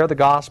as we share the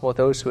gospel with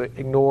those who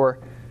ignore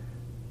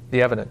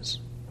the evidence.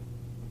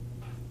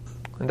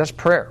 And that's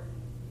prayer.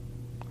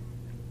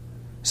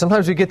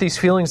 Sometimes we get these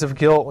feelings of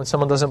guilt when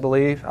someone doesn't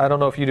believe. I don't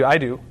know if you do. I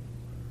do.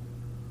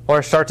 Or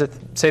I start to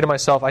say to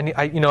myself, I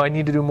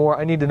need to do more.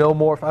 I need to know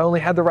more. If I only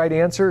had the right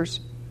answers,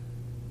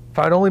 if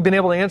I'd only been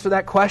able to answer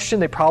that question,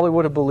 they probably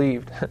would have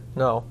believed.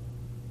 No.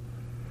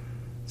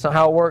 It's not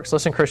how it works.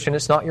 Listen, Christian,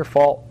 it's not your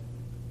fault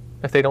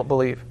if they don't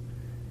believe.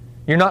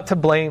 You're not to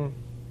blame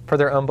for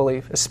their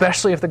unbelief,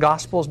 especially if the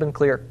gospel has been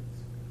clear.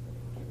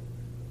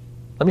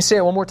 Let me say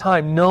it one more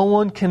time. No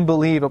one can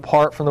believe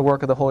apart from the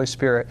work of the Holy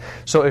Spirit.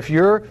 So if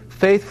you're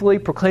faithfully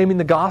proclaiming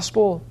the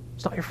gospel,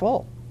 it's not your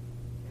fault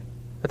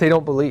that they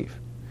don't believe.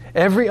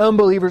 Every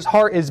unbeliever's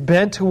heart is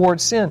bent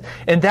towards sin.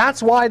 And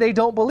that's why they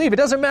don't believe. It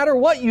doesn't matter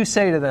what you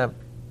say to them.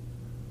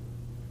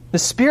 The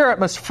Spirit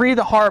must free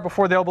the heart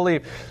before they'll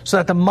believe, so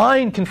that the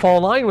mind can fall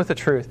in line with the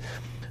truth.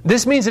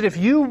 This means that if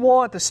you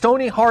want the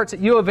stony hearts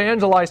that you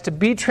evangelize to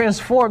be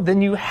transformed,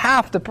 then you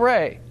have to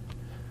pray.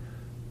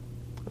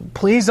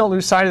 Please don't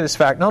lose sight of this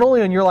fact, not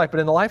only in your life, but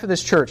in the life of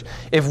this church.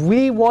 If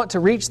we want to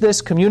reach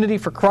this community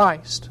for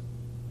Christ,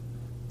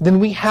 then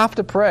we have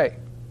to pray.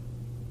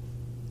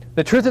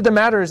 The truth of the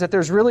matter is that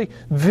there's really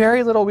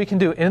very little we can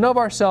do in and of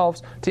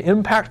ourselves to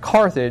impact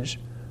Carthage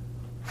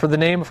for the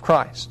name of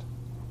Christ.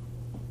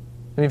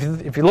 I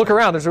mean, if you look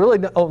around, there's really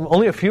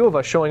only a few of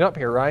us showing up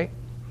here, right?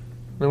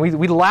 I mean,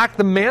 we lack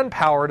the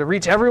manpower to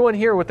reach everyone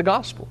here with the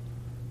gospel.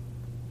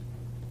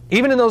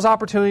 Even in those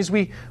opportunities,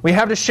 we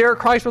have to share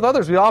Christ with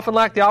others. We often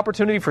lack the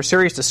opportunity for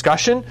serious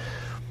discussion.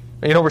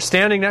 We're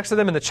standing next to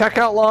them in the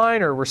checkout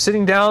line, or we're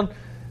sitting down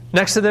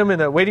next to them in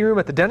the waiting room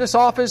at the dentist's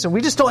office, and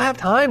we just don't have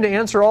time to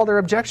answer all their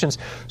objections.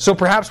 So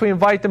perhaps we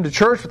invite them to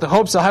church with the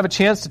hopes they'll have a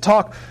chance to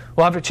talk.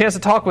 We'll have a chance to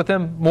talk with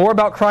them more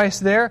about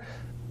Christ there.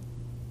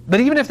 But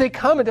even if they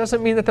come, it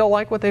doesn't mean that they'll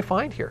like what they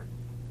find here.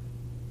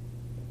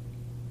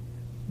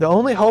 The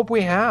only hope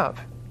we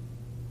have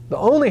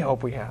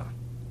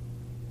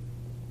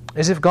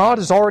is if God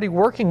is already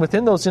working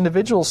within those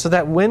individuals, so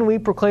that when we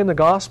proclaim the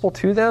gospel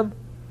to them,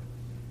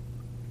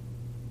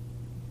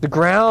 the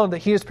ground that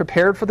He has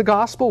prepared for the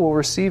gospel will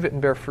receive it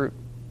and bear fruit.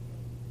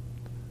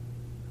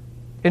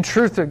 In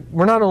truth,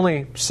 we're not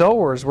only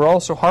sowers, we're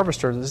also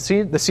harvesters.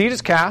 The seed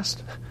is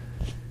cast,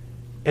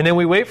 and then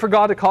we wait for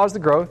God to cause the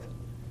growth,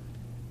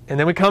 and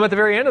then we come at the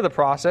very end of the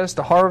process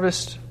to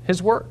harvest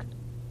His work.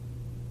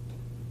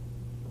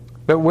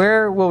 But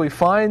where will we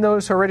find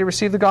those who already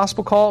received the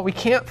gospel call? We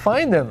can't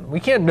find them.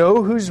 We can't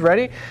know who's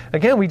ready.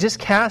 Again, we just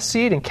cast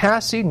seed and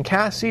cast seed and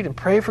cast seed and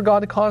pray for God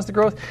to cause the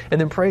growth, and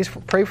then pray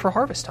for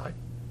harvest time.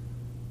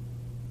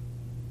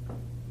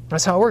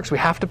 That's how it works. We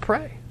have to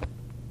pray.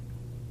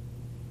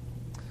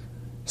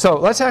 So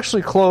let's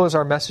actually close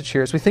our message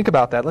here. As we think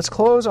about that, let's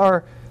close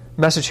our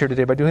message here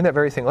today by doing that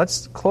very thing.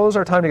 Let's close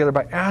our time together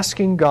by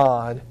asking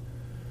God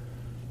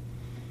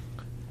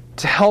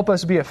to help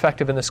us be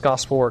effective in this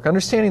gospel work,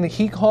 understanding that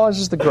He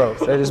causes the growth.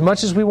 That as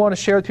much as we want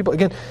to share with people,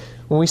 again,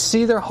 when we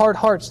see their hard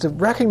hearts, to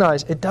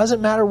recognize it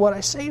doesn't matter what I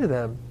say to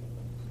them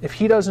if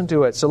He doesn't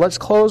do it. So let's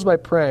close by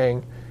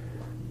praying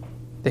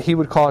that He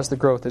would cause the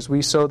growth as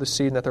we sow the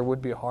seed and that there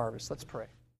would be a harvest. Let's pray.